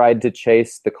tried to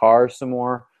chase the car some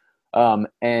more.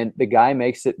 And the guy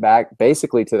makes it back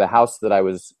basically to the house that I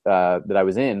was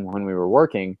in when we were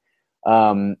working.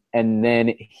 And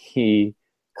then he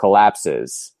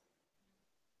collapses.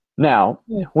 Now,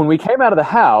 when we came out of the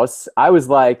house,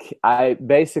 I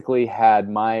basically had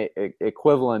my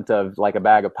equivalent of like a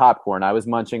bag of popcorn. I was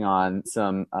munching on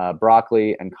some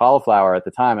broccoli and cauliflower at the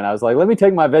time, and I was like, let me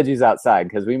take my veggies outside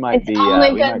because we might be outside. It's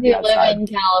only because you live in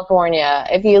California.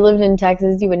 If you lived in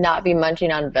Texas, you would not be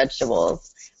munching on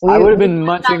vegetables. I would have been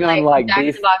munching on like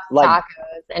beef, tacos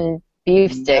and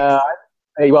beef sticks.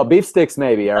 Well, beef sticks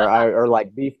maybe, or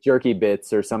like beef jerky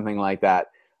bits or something like that.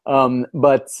 So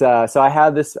I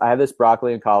had this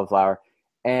broccoli and cauliflower,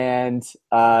 and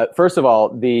first of all,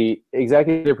 the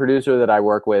executive producer that I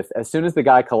work with, as soon as the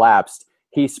guy collapsed,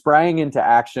 he sprang into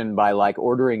action by like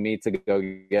ordering me to go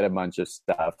get a bunch of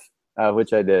stuff,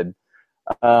 which I did.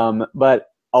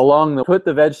 But put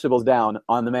the vegetables down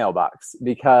on the mailbox,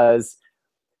 because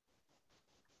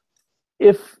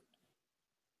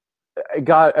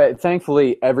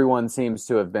thankfully everyone seems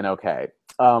to have been okay.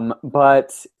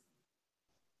 But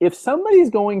if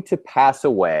somebody's going to pass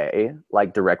away,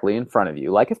 like directly in front of you,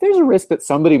 like if there's a risk that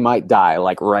somebody might die,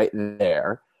 like right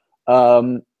there,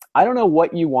 I don't know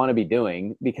what you want to be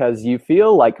doing, because you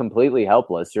feel like completely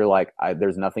helpless. You're like,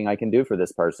 there's nothing I can do for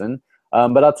this person.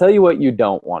 But I'll tell you what you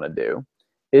don't want to do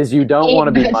is you don't want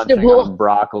to be munching on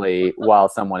broccoli while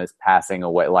someone is passing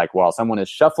away, like while someone is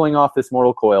shuffling off this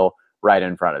mortal coil right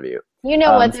in front of you. You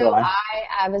know what, though? I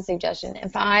have a suggestion.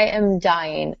 If I am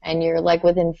dying and you're like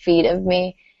within feet of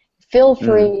me, feel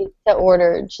free to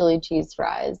order chili cheese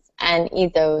fries and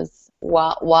eat those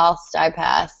whilst I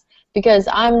pass, because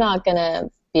I'm not going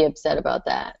to be upset about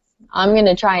that. I'm going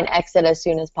to try and exit as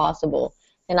soon as possible,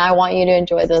 and I want you to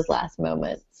enjoy those last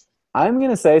moments. I'm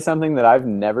going to say something that I've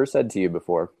never said to you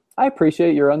before. I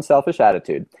appreciate your unselfish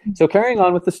attitude. So carrying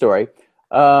on with the story,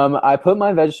 I put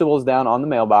my vegetables down on the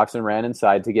mailbox and ran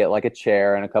inside to get like a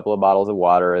chair and a couple of bottles of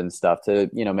water and stuff to,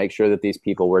 make sure that these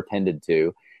people were tended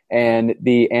to. And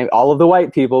all of the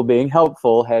white people, being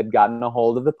helpful, had gotten a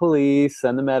hold of the police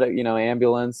and the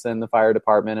ambulance and the fire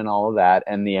department and all of that.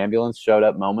 And the ambulance showed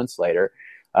up moments later.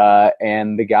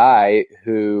 And the guy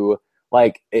who,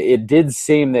 it did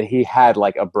seem that he had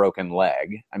like a broken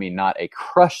leg. I mean, not a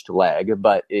crushed leg,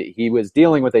 but he was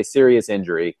dealing with a serious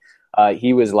injury.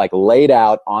 He was like laid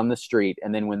out on the street.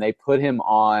 And then when they put him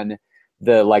on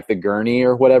the gurney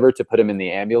or whatever to put him in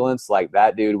the ambulance, like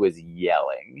that dude was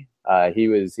yelling. He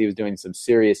was doing some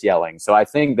serious yelling. So I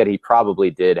think that he probably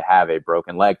did have a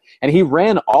broken leg, and he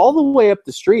ran all the way up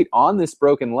the street on this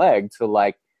broken leg to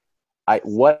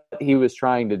what he was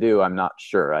trying to do, I'm not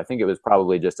sure. I think it was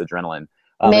probably just adrenaline.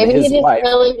 Maybe he just wife,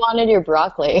 really wanted your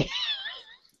broccoli.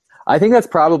 I think that's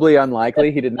probably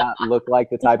unlikely. He did not look like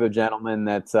the type of gentleman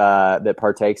that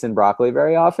partakes in broccoli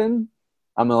very often.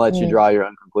 I'm going to let you draw your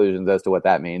own conclusions as to what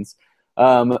that means.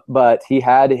 But he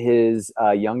had his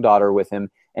young daughter with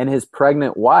him and his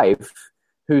pregnant wife,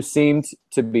 who seemed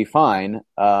to be fine.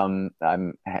 I'm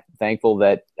thankful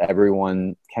that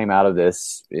everyone came out of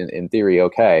this in theory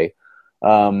okay.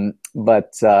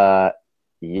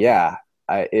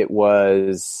 It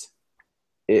was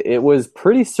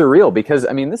pretty surreal because,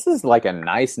 I mean, this is like a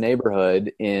nice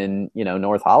neighborhood in,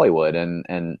 North Hollywood,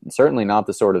 and certainly not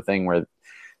the sort of thing where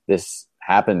this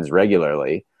happens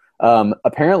regularly.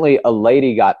 Apparently a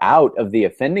lady got out of the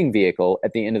offending vehicle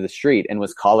at the end of the street and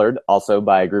was collared also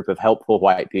by a group of helpful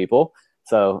white people.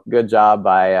 So good job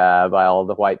by all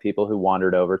the white people who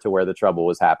wandered over to where the trouble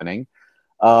was happening.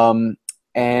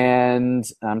 And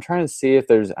I'm trying to see if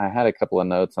I had a couple of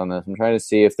notes on this. I'm trying to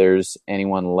see if there's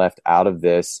anyone left out of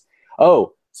this.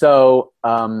 Oh, so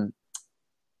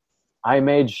I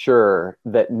made sure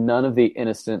that none of the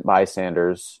innocent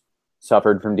bystanders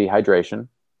suffered from dehydration.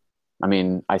 I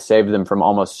mean, I saved them from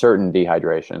almost certain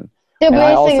dehydration. So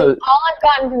basically, all I've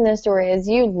gotten from this story is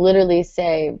you literally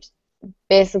saved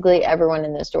basically everyone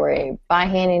in the story by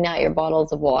handing out your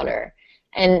bottles of water.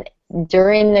 And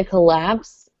during the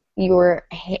collapse, you were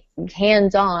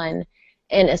hands-on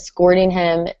in escorting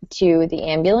him to the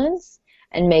ambulance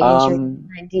and making sure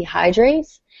he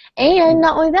dehydrates. And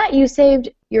not only that, you saved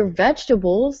your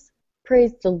vegetables,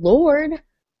 praise the Lord,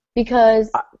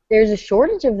 because there's a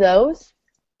shortage of those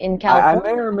in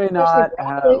California. I may or may not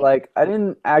have, I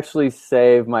didn't actually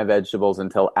save my vegetables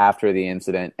until after the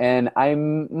incident, and I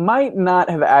might not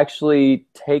have actually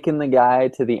taken the guy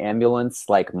to the ambulance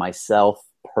myself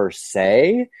per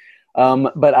se.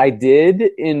 But I did,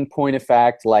 in point of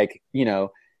fact,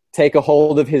 take a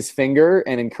hold of his finger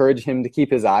and encourage him to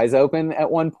keep his eyes open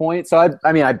at one point. So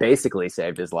I basically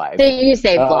saved his life. So you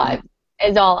saved lives.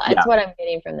 That's what I'm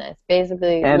getting from this.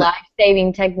 Basically,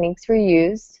 life-saving techniques were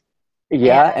used.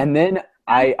 Yeah, and then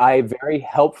I very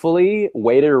helpfully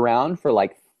waited around for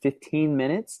 15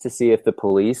 minutes to see if the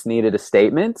police needed a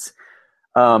statement.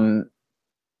 I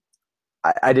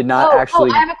did not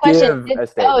actually I have a question. give a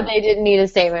statement. They didn't need a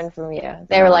statement from you.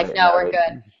 They were no, we're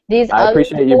good. I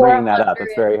appreciate you bringing that up.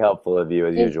 It's very helpful of you,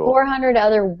 as usual. 400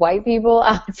 other white people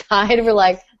outside were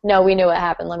like, no, we knew what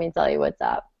happened. Let me tell you what's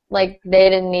up. They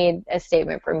didn't need a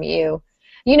statement from you.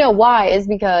 You know why? Is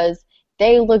because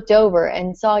they looked over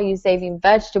and saw you saving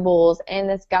vegetables and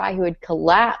this guy who had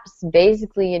collapsed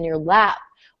basically in your lap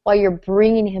while you're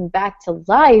bringing him back to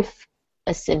life,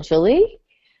 essentially.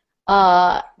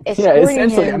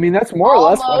 Essentially. I mean, that's more or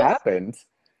less what happened.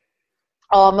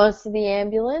 Almost to the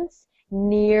ambulance,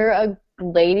 near a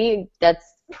lady that's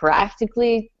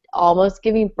practically almost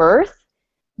giving birth.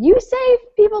 You saved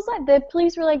people's lives. The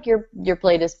police were like, your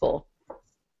plate is full.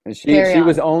 And she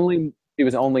was only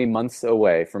months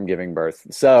away from giving birth.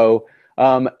 So,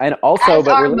 and also, as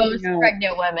are most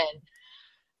pregnant women.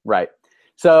 Right.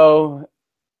 So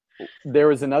there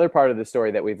was another part of the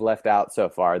story that we've left out so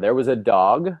far. There was a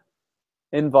dog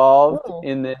involved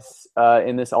in this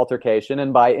altercation,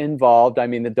 and by involved I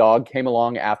mean the dog came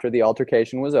along after the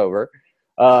altercation was over.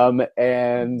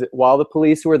 And while the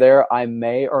police were there, I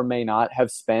may or may not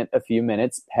have spent a few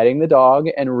minutes petting the dog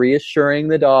and reassuring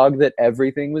the dog that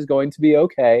everything was going to be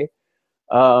okay.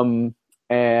 And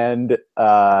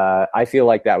I feel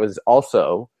like that was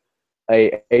also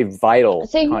a vital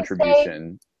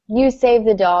contribution. You saved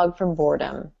the dog from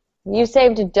boredom. You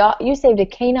saved a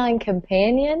canine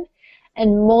companion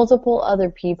and multiple other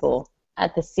people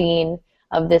at the scene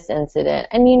of this incident.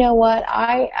 And you know what?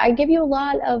 I give you a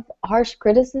lot of harsh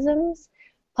criticisms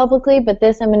publicly, but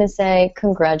this I'm going to say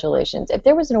congratulations. If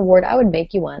there was an award, I would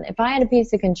make you one. If I had a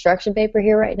piece of construction paper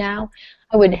here right now,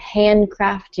 I would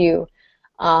handcraft you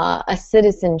a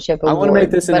citizenship award. I want to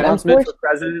make this announcement for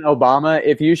President Obama.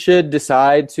 If you should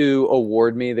decide to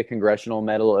award me the Congressional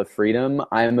Medal of Freedom,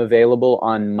 I am available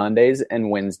on Mondays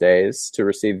and Wednesdays to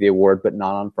receive the award, but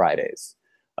not on Fridays.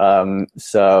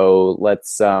 So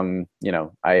let's,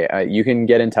 you can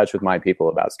get in touch with my people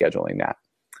about scheduling that.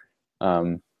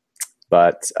 And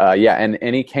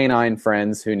any canine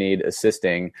friends who need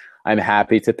assisting, I'm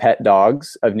happy to pet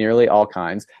dogs of nearly all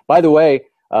kinds. By the way,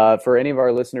 for any of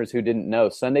our listeners who didn't know,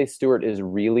 Sunday Stewart is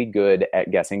really good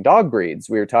at guessing dog breeds.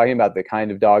 We were talking about the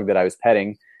kind of dog that I was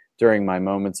petting during my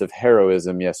moments of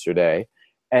heroism yesterday.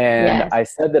 And yes. I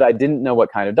said that I didn't know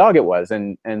what kind of dog it was.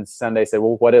 And Sunday said,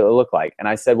 well, what did it look like? And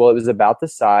I said, well, it was about the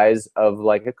size of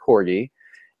like a corgi.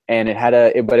 and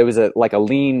but it was like a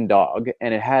lean dog,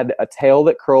 and it had a tail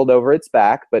that curled over its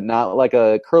back, but not like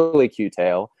a curly Q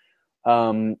tail.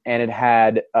 And it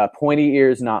had pointy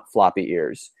ears, not floppy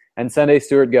ears. And Sunday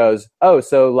Stewart goes, "Oh,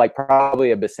 so like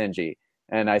probably a Basenji."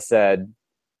 And I said,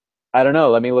 "I don't know.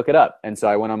 Let me look it up." And so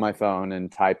I went on my phone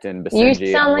and typed in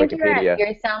Basenji on Wikipedia.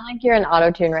 You sound like you're in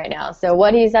auto-tune right now. So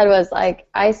what he said was like,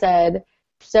 I said,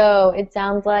 so it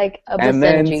sounds like a Basenji. And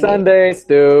then Sunday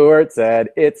Stewart said,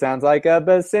 "It sounds like a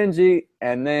Basenji."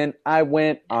 And then I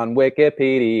went on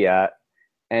Wikipedia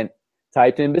and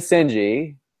typed in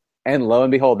Basenji. And lo and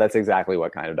behold, that's exactly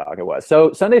what kind of dog it was.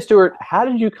 So Sunday Stewart, how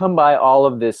did you come by all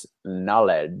of this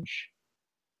knowledge?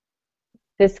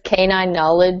 This canine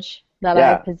knowledge that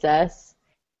I possess.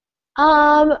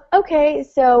 Okay,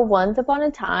 so once upon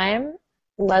a time,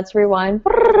 let's rewind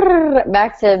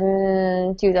back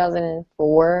to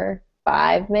 2004,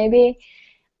 5 maybe.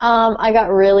 I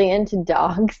got really into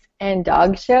dogs and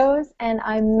dog shows, and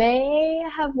I may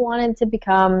have wanted to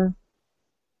become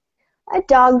a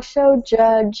dog show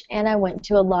judge, and I went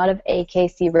to a lot of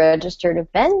AKC registered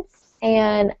events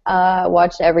and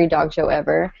watched every dog show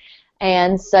ever,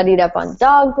 and studied up on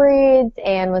dog breeds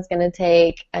and was going to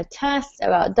take a test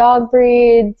about dog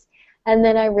breeds. And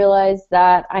then I realized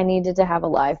that I needed to have a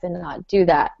life and not do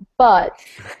that. But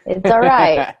it's all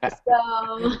right.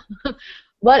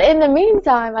 But in the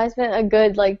meantime, I spent a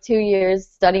good 2 years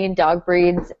studying dog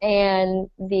breeds and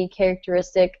the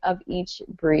characteristic of each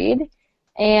breed.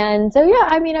 And so, yeah,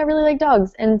 I mean, I really like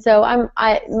dogs. And so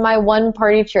my one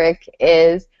party trick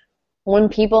is when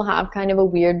people have kind of a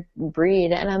weird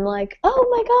breed, and I'm like, "Oh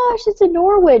my gosh, it's a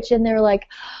Norwich," and they're like,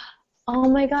 "Oh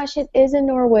my gosh, it is a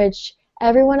Norwich.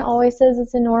 Everyone always says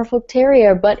it's a Norfolk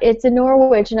Terrier, but it's a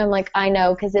Norwich." And I'm like, "I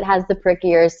know, because it has the prick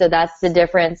ears, so that's the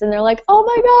difference." And they're like, "Oh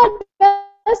my God,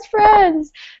 best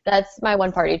friends." That's my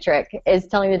one party trick, is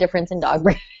telling the difference in dog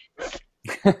breeds.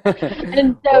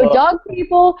 And so dog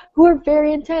people who are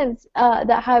very intense,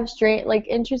 that have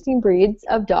interesting breeds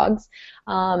of dogs,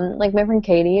 like my friend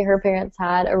Katie, her parents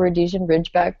had a Rhodesian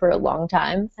Ridgeback for a long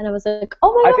time, and I was like,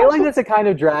 "Oh my gosh." I feel like that's a kind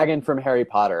of dragon from Harry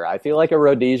Potter. I feel like a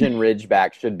Rhodesian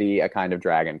Ridgeback should be a kind of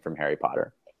dragon from Harry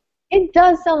Potter. It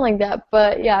does sound like that,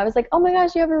 but yeah, I was like, "Oh my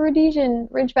gosh, you have a Rhodesian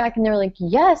Ridgeback," and they were like,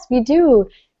 "Yes, we do.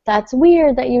 That's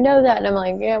weird that you know that." And I'm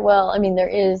like, "Yeah, well, I mean, there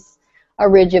is a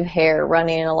ridge of hair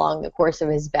running along the course of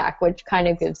his back, which kind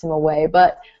of gives him away,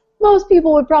 but most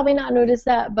people would probably not notice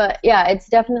that." But yeah, it's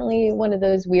definitely one of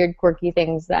those weird, quirky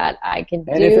things that I can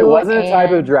do. And if it wasn't a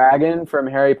type of dragon from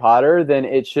Harry Potter, then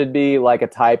it should be like a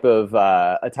type of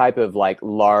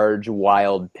large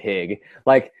wild pig.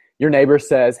 Like your neighbor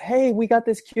says, "Hey, we got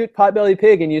this cute potbelly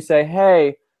pig," and you say,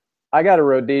 "Hey, I got a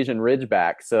Rhodesian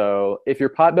Ridgeback." So if your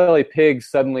potbelly pig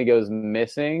suddenly goes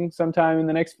missing sometime in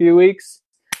the next few weeks,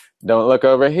 don't look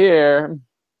over here.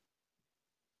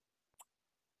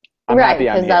 Right,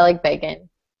 because I like bacon.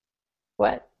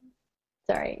 What?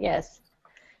 Sorry, yes.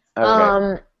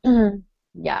 Okay.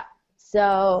 Yeah.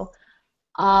 So,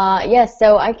 yes,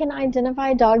 so I can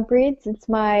identify dog breeds. It's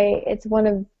one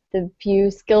of the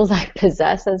few skills I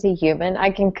possess as a human.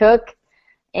 I can cook,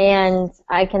 and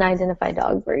I can identify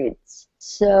dog breeds.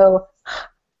 So,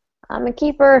 I'm a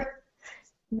keeper.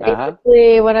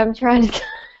 Basically, what I'm trying to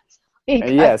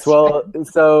Yes. Well,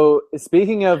 so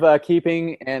speaking of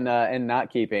keeping and not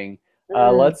keeping,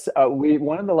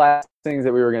 one of the last things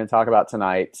that we were going to talk about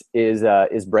tonight is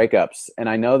breakups, and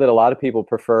I know that a lot of people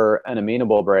prefer an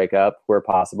amenable breakup where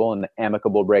possible, an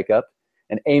amicable breakup,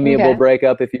 an amiable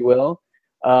breakup, if you will.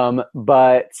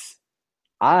 But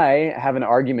I have an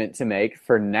argument to make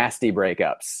for nasty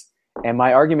breakups, and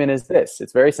my argument is this: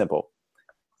 it's very simple.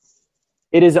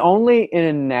 It is only in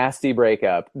a nasty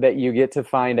breakup that you get to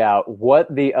find out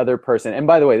what the other person, and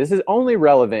by the way, this is only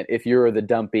relevant if you're the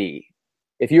dumpee.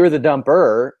 If you're the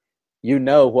dumper, you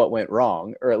know what went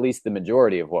wrong, or at least the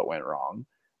majority of what went wrong.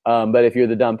 But if you're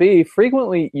the dumpee,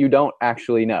 frequently you don't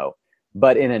actually know.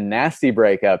 But in a nasty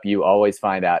breakup, you always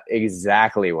find out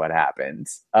exactly what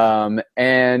happens.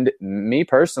 And me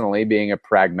personally, being a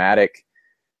pragmatic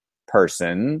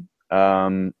person,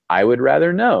 I would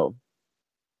rather know.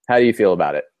 How do you feel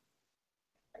about it?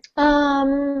 I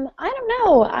don't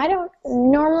know.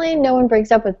 Normally no one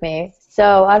breaks up with me,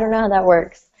 so I don't know how that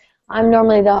works. I'm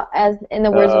normally as in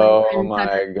the words of my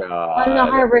friend. Oh my God. I'm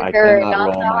the heartbreaker, I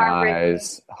cannot roll my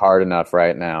eyes hard enough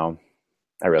right now.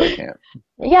 I really can't.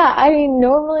 Yeah, I mean,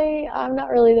 normally I'm not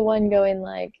really the one going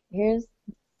like, here's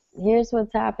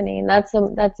what's happening. That's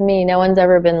me. No one's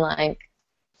ever been like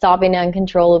sobbing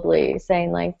uncontrollably,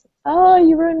 saying like, "Oh,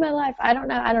 you ruined my life." I don't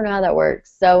know how that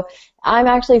works. So I'm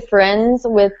actually friends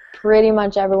with pretty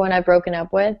much everyone I've broken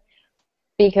up with,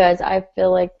 because I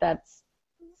feel like that's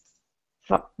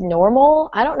normal.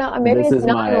 I don't know. Maybe This it's is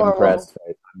not my normal. impressed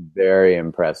face. I'm very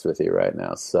impressed with you right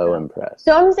now. So impressed.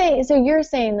 So you're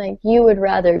saying like you would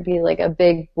rather be like a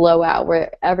big blowout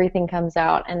where everything comes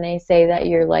out, and they say that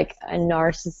you're like a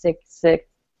narcissistic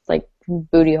like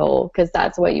booty hole, because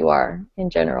that's what you are in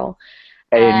general.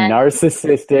 A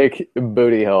narcissistic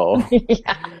booty hole.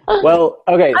 Yeah. Well,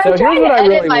 okay, so I'm here's trying what to I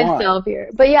edit really myself here,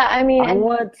 but yeah, I mean,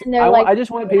 I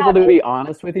just want people to be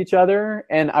honest with each other,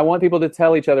 and I want people to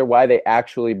tell each other why they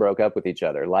actually broke up with each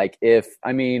other. Like, if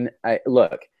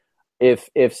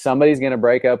somebody's going to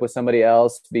break up with somebody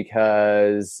else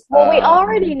because we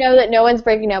already know that no one's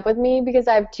breaking up with me because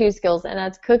I have 2 skills, and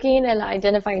that's cooking and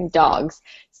identifying dogs.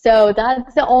 So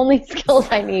that's the only skills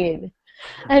I need.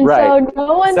 And right. so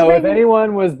no one's So if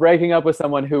anyone was breaking up with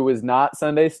someone who was not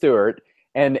Sunday Stewart,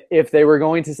 and if they were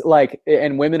going to, like,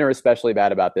 and women are especially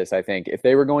bad about this, I think, if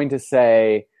they were going to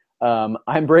say,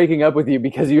 I'm breaking up with you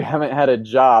because you haven't had a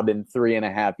job in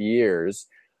 3.5 years,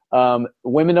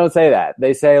 women don't say that.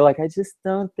 They say, like, I just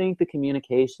don't think the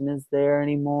communication is there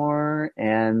anymore.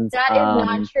 And that is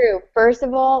not true. First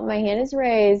of all, my hand is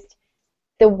raised.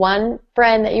 The one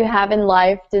friend that you have in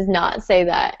life does not say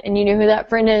that. And you know who that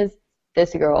friend is?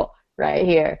 This girl right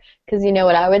here. Because you know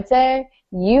what I would say?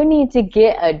 You need to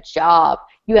get a job.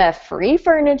 You have free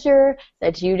furniture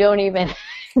that you didn't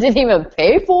even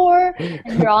pay for,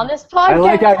 and you're on this podcast. I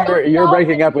like how you're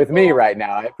breaking up with me right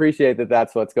now. I appreciate that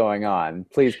that's what's going on.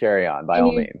 Please carry on, by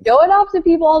all means. Show it off to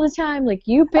people all the time, like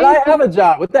you pay. But I have a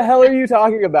job. What the hell are you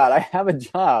talking about? I have a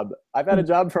job. I've had a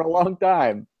job for a long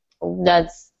time.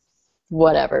 That's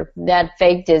whatever. That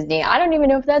fake Disney. I don't even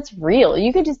know if that's real.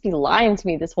 You could just be lying to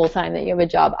me this whole time that you have a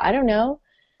job. I don't know.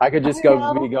 I could just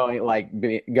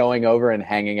going over and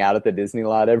hanging out at the Disney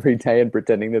lot every day and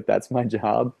pretending that that's my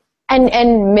job.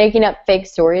 And making up fake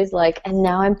stories like, and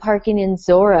now I'm parking in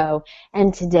Zorro,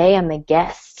 and today I'm a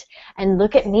guest. And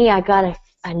look at me, I got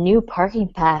a new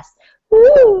parking pass.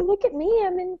 Ooh, look at me,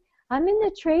 I'm in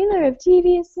the trailer of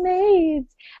TV's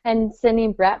Maids. And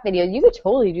sending brat videos. You could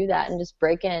totally do that and just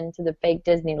break into the fake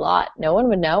Disney lot. No one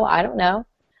would know. I don't know.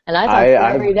 And I talk to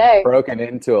them every day. I've broken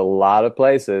into a lot of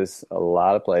places.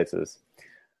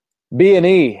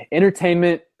 B&E,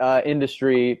 entertainment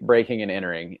industry breaking and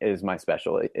entering is my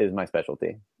specialty.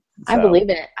 So. I believe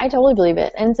it. I totally believe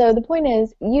it. And so the point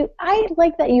is, I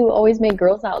like that you always make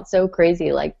girls out so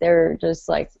crazy. Like they're just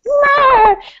like,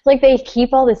 Mah! Like they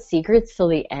keep all the secrets till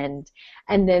the end.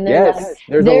 And then there's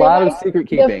a lot of secret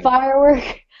keeping.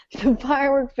 The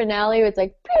firework finale, it's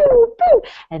like, pew, pew,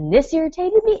 and this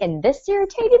irritated me, and this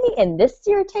irritated me, and this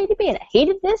irritated me, and I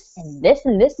hated this, and this,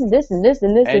 and this, and this, and this,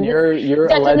 and this. And you're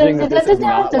alleging that this is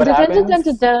not what happens?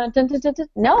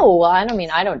 No, I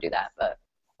don't do that, but.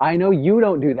 I know you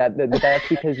don't do that, but that's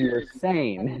because you're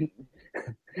sane.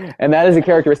 And that is a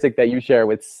characteristic that you share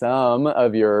with some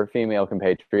of your female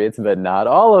compatriots, but not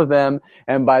all of them.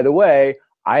 And by the way,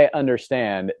 I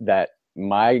understand that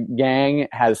my gang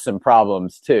has some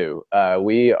problems too.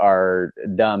 We are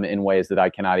dumb in ways that I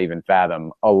cannot even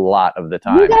fathom a lot of the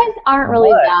time. You guys aren't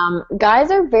really dumb. Guys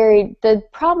are the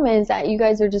problem is that you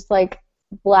guys are just like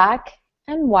black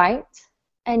and white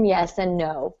and yes and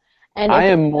no. And I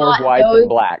am more white than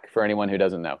black, for anyone who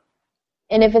doesn't know.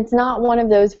 And if it's not one of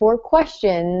those 4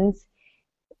 questions,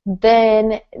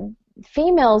 then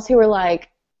females who are like,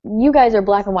 you guys are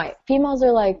black and white. Females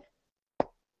are like,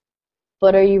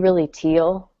 but are you really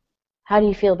teal? How do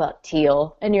you feel about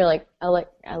teal? And you're like, I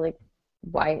like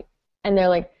white. And they're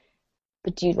like,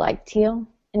 but do you like teal?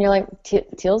 And you're like,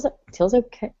 teal's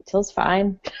okay. Teal's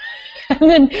fine. And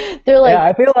then they're like, yeah,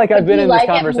 I feel like I've been in this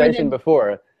conversation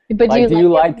before. But like, do you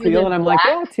like teal? And I'm like,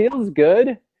 yeah, teal's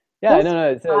good. Yeah,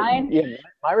 no. Yeah,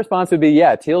 my response would be,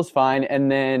 yeah, teal's fine. And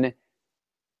then,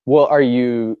 well,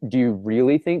 do you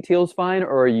really think teal's fine?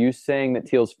 Or are you saying that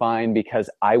teal's fine because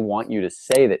I want you to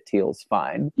say that teal's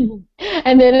fine?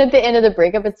 And then at the end of the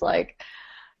breakup, it's like,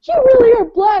 you really are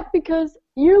black because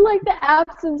you're like the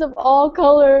absence of all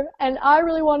color. And I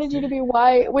really wanted you to be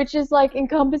white, which is like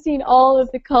encompassing all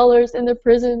of the colors in the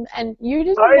prism. And you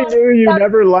just. I knew you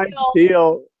never liked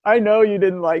teal. I know you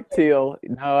didn't like teal.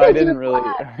 No, I didn't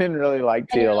really like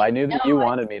teal. I knew that you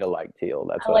wanted me to like teal.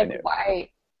 That's what I knew.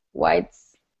 White.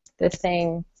 White's the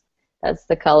thing. That's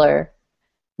the color.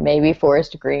 Maybe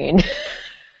forest green.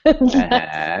 That's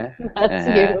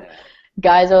you.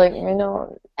 Guys are like,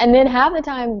 and then half the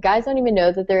time, guys don't even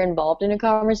know that they're involved in a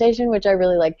conversation, which I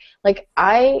really like. Like,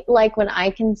 I like when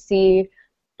I can see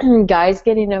guys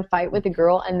getting in a fight with a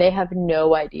girl and they have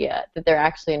no idea that they're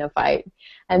actually in a fight,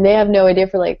 and they have no idea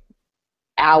for like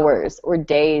hours or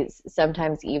days,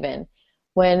 sometimes even.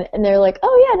 and they're like,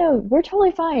 oh yeah, no, we're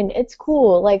totally fine. It's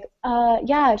cool. Like,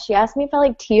 yeah, she asked me if I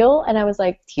like teal, and I was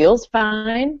like, teal's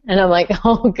fine. And I'm like,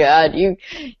 oh God, you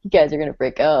guys are gonna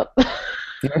break up.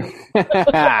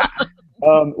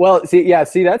 Well, see,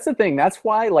 that's the thing. That's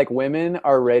why, like, women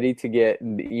are ready to get,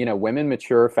 women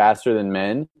mature faster than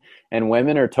men, and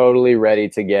women are totally ready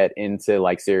to get into,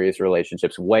 like, serious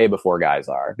relationships way before guys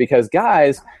are. Because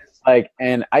guys, like,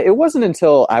 it wasn't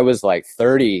until I was, like,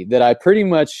 30 that I pretty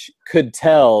much could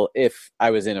tell if I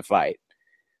was in a fight.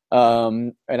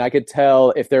 And I could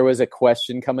tell if there was a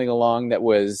question coming along that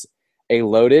was a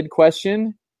loaded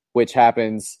question, which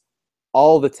happens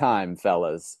all the time,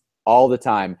 fellas, all the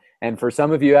time. And for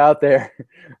some of you out there,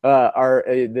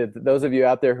 those of you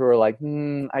out there who are like,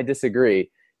 I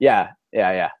disagree. Yeah.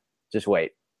 Just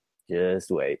wait.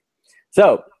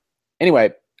 So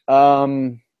anyway,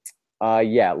 loaded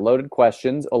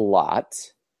questions a lot.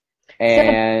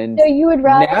 And so you would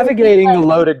rather navigating the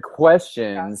loaded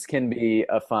questions can be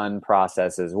a fun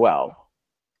process as well.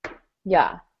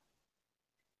 Yeah.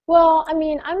 Well, I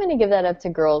mean, I'm going to give that up to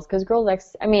girls because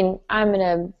I'm going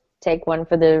to take one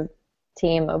for the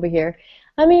team over here.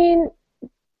 I mean,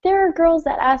 there are girls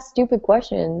that ask stupid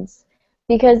questions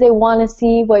because they want to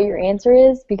see what your answer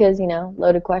is because,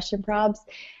 loaded question probs.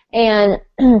 And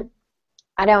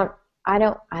I don't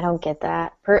get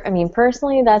that.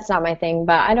 Personally, that's not my thing,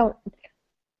 but I don't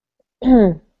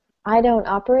I don't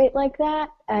operate like that.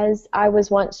 As I was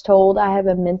once told, I have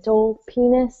a mental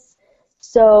penis.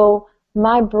 So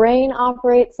my brain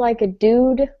operates like a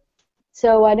dude.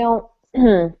 So I don't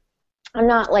I'm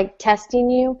not like testing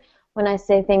you when I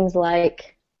say things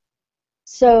like,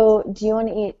 so do you want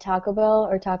to eat Taco Bell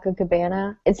or Taco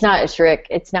Cabana? It's not a trick.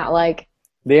 It's not like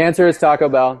the answer is Taco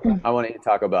Bell. I want to eat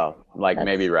Taco Bell,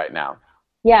 maybe right now.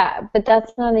 Yeah, but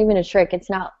that's not even a trick. It's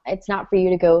not for you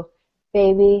to go,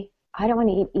 baby, I don't want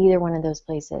to eat either one of those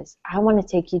places. I want to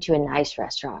take you to a nice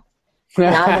restaurant.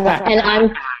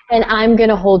 And I'm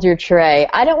gonna hold your tray.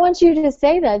 I don't want you to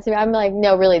say that to me. I'm like,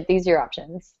 no, really, these are your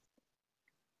options.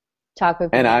 Taco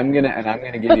Cabana. And I'm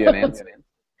gonna give you an answer.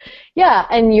 Yeah,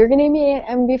 and you're gonna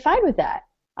be fine with that.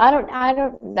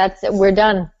 We're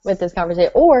done with this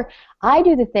conversation. Or I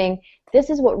do the thing, this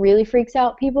is what really freaks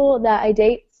out people that I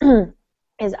date,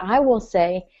 is I will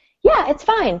say, yeah, it's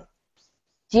fine.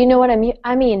 Do you know what I mean?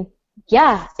 I mean,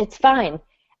 yeah, it's fine.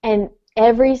 And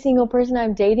every single person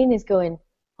I'm dating is going,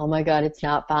 oh my God, it's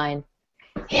not fine.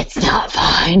 It's not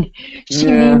fine. She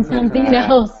means something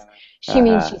else. She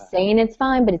means she's saying it's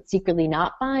fine, but it's secretly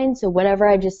not fine. So whatever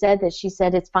I just said that she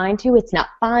said it's fine to, it's not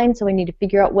fine. So I need to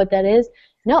figure out what that is.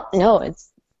 No,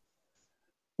 it's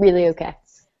really okay.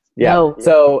 Yeah. No.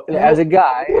 So as a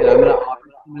guy, and I'm going to offer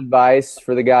some advice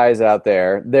for the guys out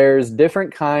there, there's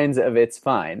different kinds of it's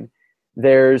fine.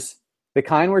 There's the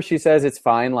kind where she says it's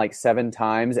fine like 7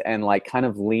 times and like kind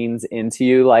of leans into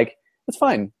you like, it's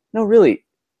fine. No, really,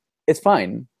 it's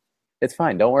fine. It's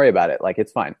fine. Don't worry about it. Like,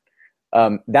 it's fine.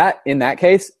 That in that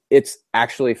case, it's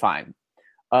actually fine.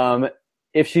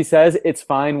 If she says it's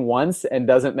fine once and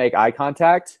doesn't make eye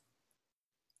contact,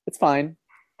 it's fine.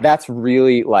 That's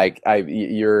really like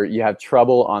you have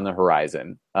trouble on the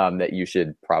horizon that you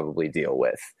should probably deal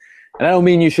with. And I don't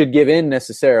mean you should give in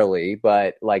necessarily,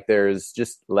 but like there's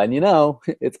just letting you know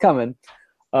it's coming.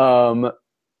 But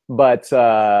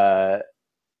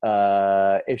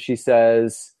if she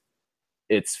says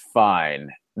it's fine,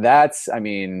 that's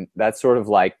sort of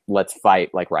like, let's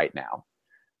fight like right now.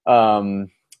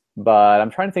 But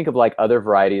I'm trying to think of like other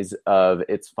varieties of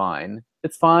it's fine.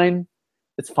 It's fine.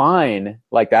 It's fine.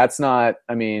 Like that's not,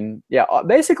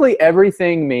 basically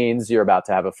everything means you're about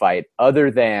to have a fight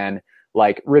other than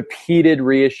like repeated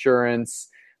reassurance,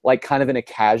 like kind of in a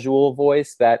casual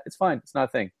voice that it's fine. It's not a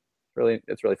thing.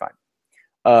 It's really fine.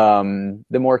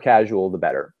 The more casual, the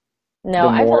better. No,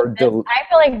 I feel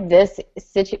like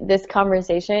this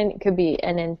conversation could be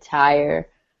an entire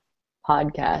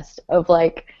podcast of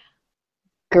like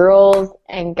girls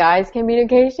and guys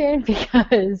communication,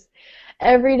 because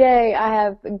every day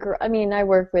I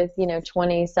work with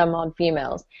 20 some odd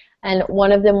females, and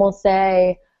one of them will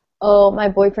say, oh, my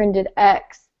boyfriend did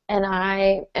X, and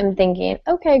I am thinking,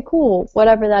 okay, cool,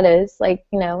 whatever that is, like,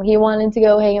 he wanted to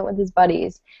go hang out with his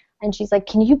buddies, and she's like,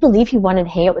 can you believe he wanted to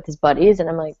hang out with his buddies? And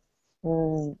I'm like,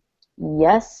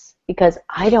 yes, because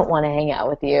I don't want to hang out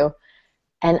with you,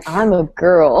 and I'm a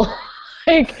girl.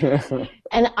 Like,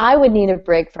 and I would need a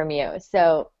break from you.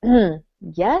 So,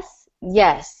 yes,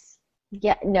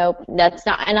 yeah, nope, that's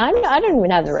not, and I don't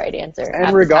even have the right answer.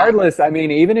 And regardless,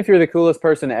 even if you're the coolest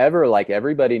person ever, like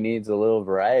everybody needs a little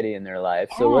variety in their life.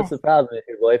 So what's the problem if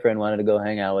your boyfriend wanted to go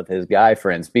hang out with his guy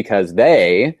friends? Because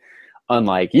they,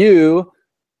 unlike you,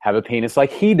 have a penis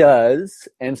like he does,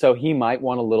 and so he might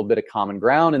want a little bit of common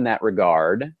ground in that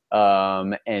regard.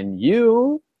 And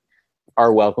you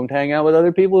are welcome to hang out with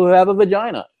other people who have a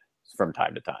vagina from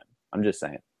time to time. I'm just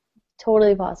saying.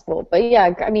 Totally possible. But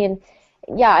yeah, I mean,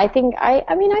 yeah, I think I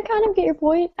kind of get your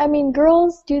point. I mean,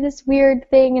 girls do this weird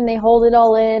thing and they hold it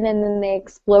all in and then they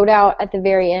explode out at the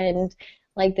very end,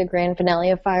 like the grand finale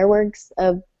of Fireworks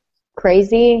of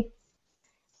crazy.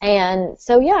 And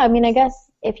so, yeah, I mean, I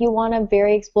guess if you want a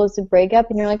very explosive breakup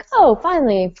and you're like, oh,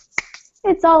 finally,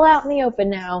 it's all out in the open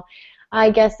now, I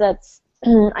guess that's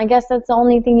the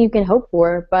only thing you can hope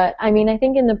for. But, I mean, I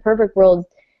think in the perfect world,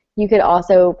 you could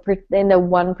also, in the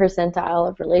 1 percentile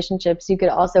of relationships, you could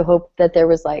also hope that there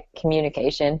was, like,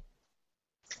 communication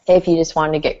if you just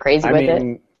wanted to get crazy with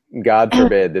it. God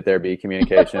forbid that there be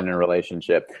communication in a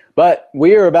relationship. But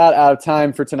we are about out of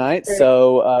time for tonight.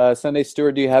 So, Sunday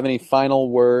Stewart, do you have any final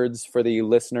words for the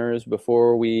listeners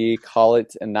before we call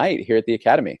it a night here at the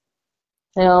Academy?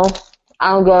 No,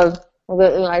 I'm good.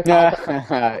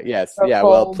 Yes. Yeah.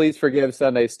 Well, please forgive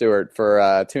Sunday Stewart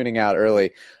for tuning out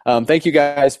early. Thank you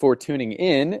guys for tuning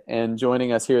in and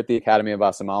joining us here at the Academy of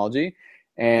Awesomology.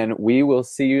 And we will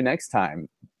see you next time.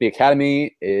 The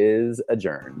Academy is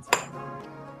adjourned.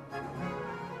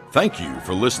 Thank you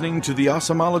for listening to the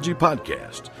Awesomology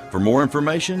podcast. For more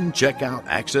information, check out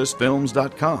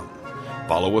accessfilms.com.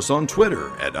 Follow us on Twitter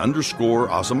at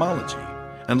 _Awesomology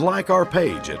and like our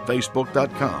page at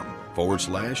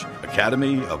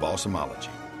facebook.com/Academy of Awesomology.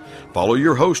 Follow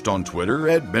your host on Twitter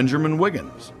at Benjamin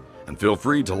Wiggins and feel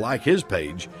free to like his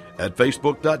page at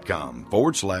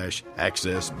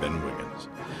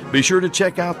facebook.com/AccessBenWiggins. Be sure to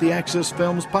check out the Access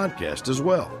Films podcast as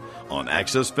well on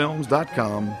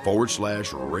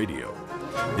accessfilms.com/radio.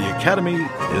 The Academy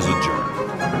is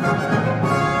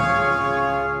adjourned.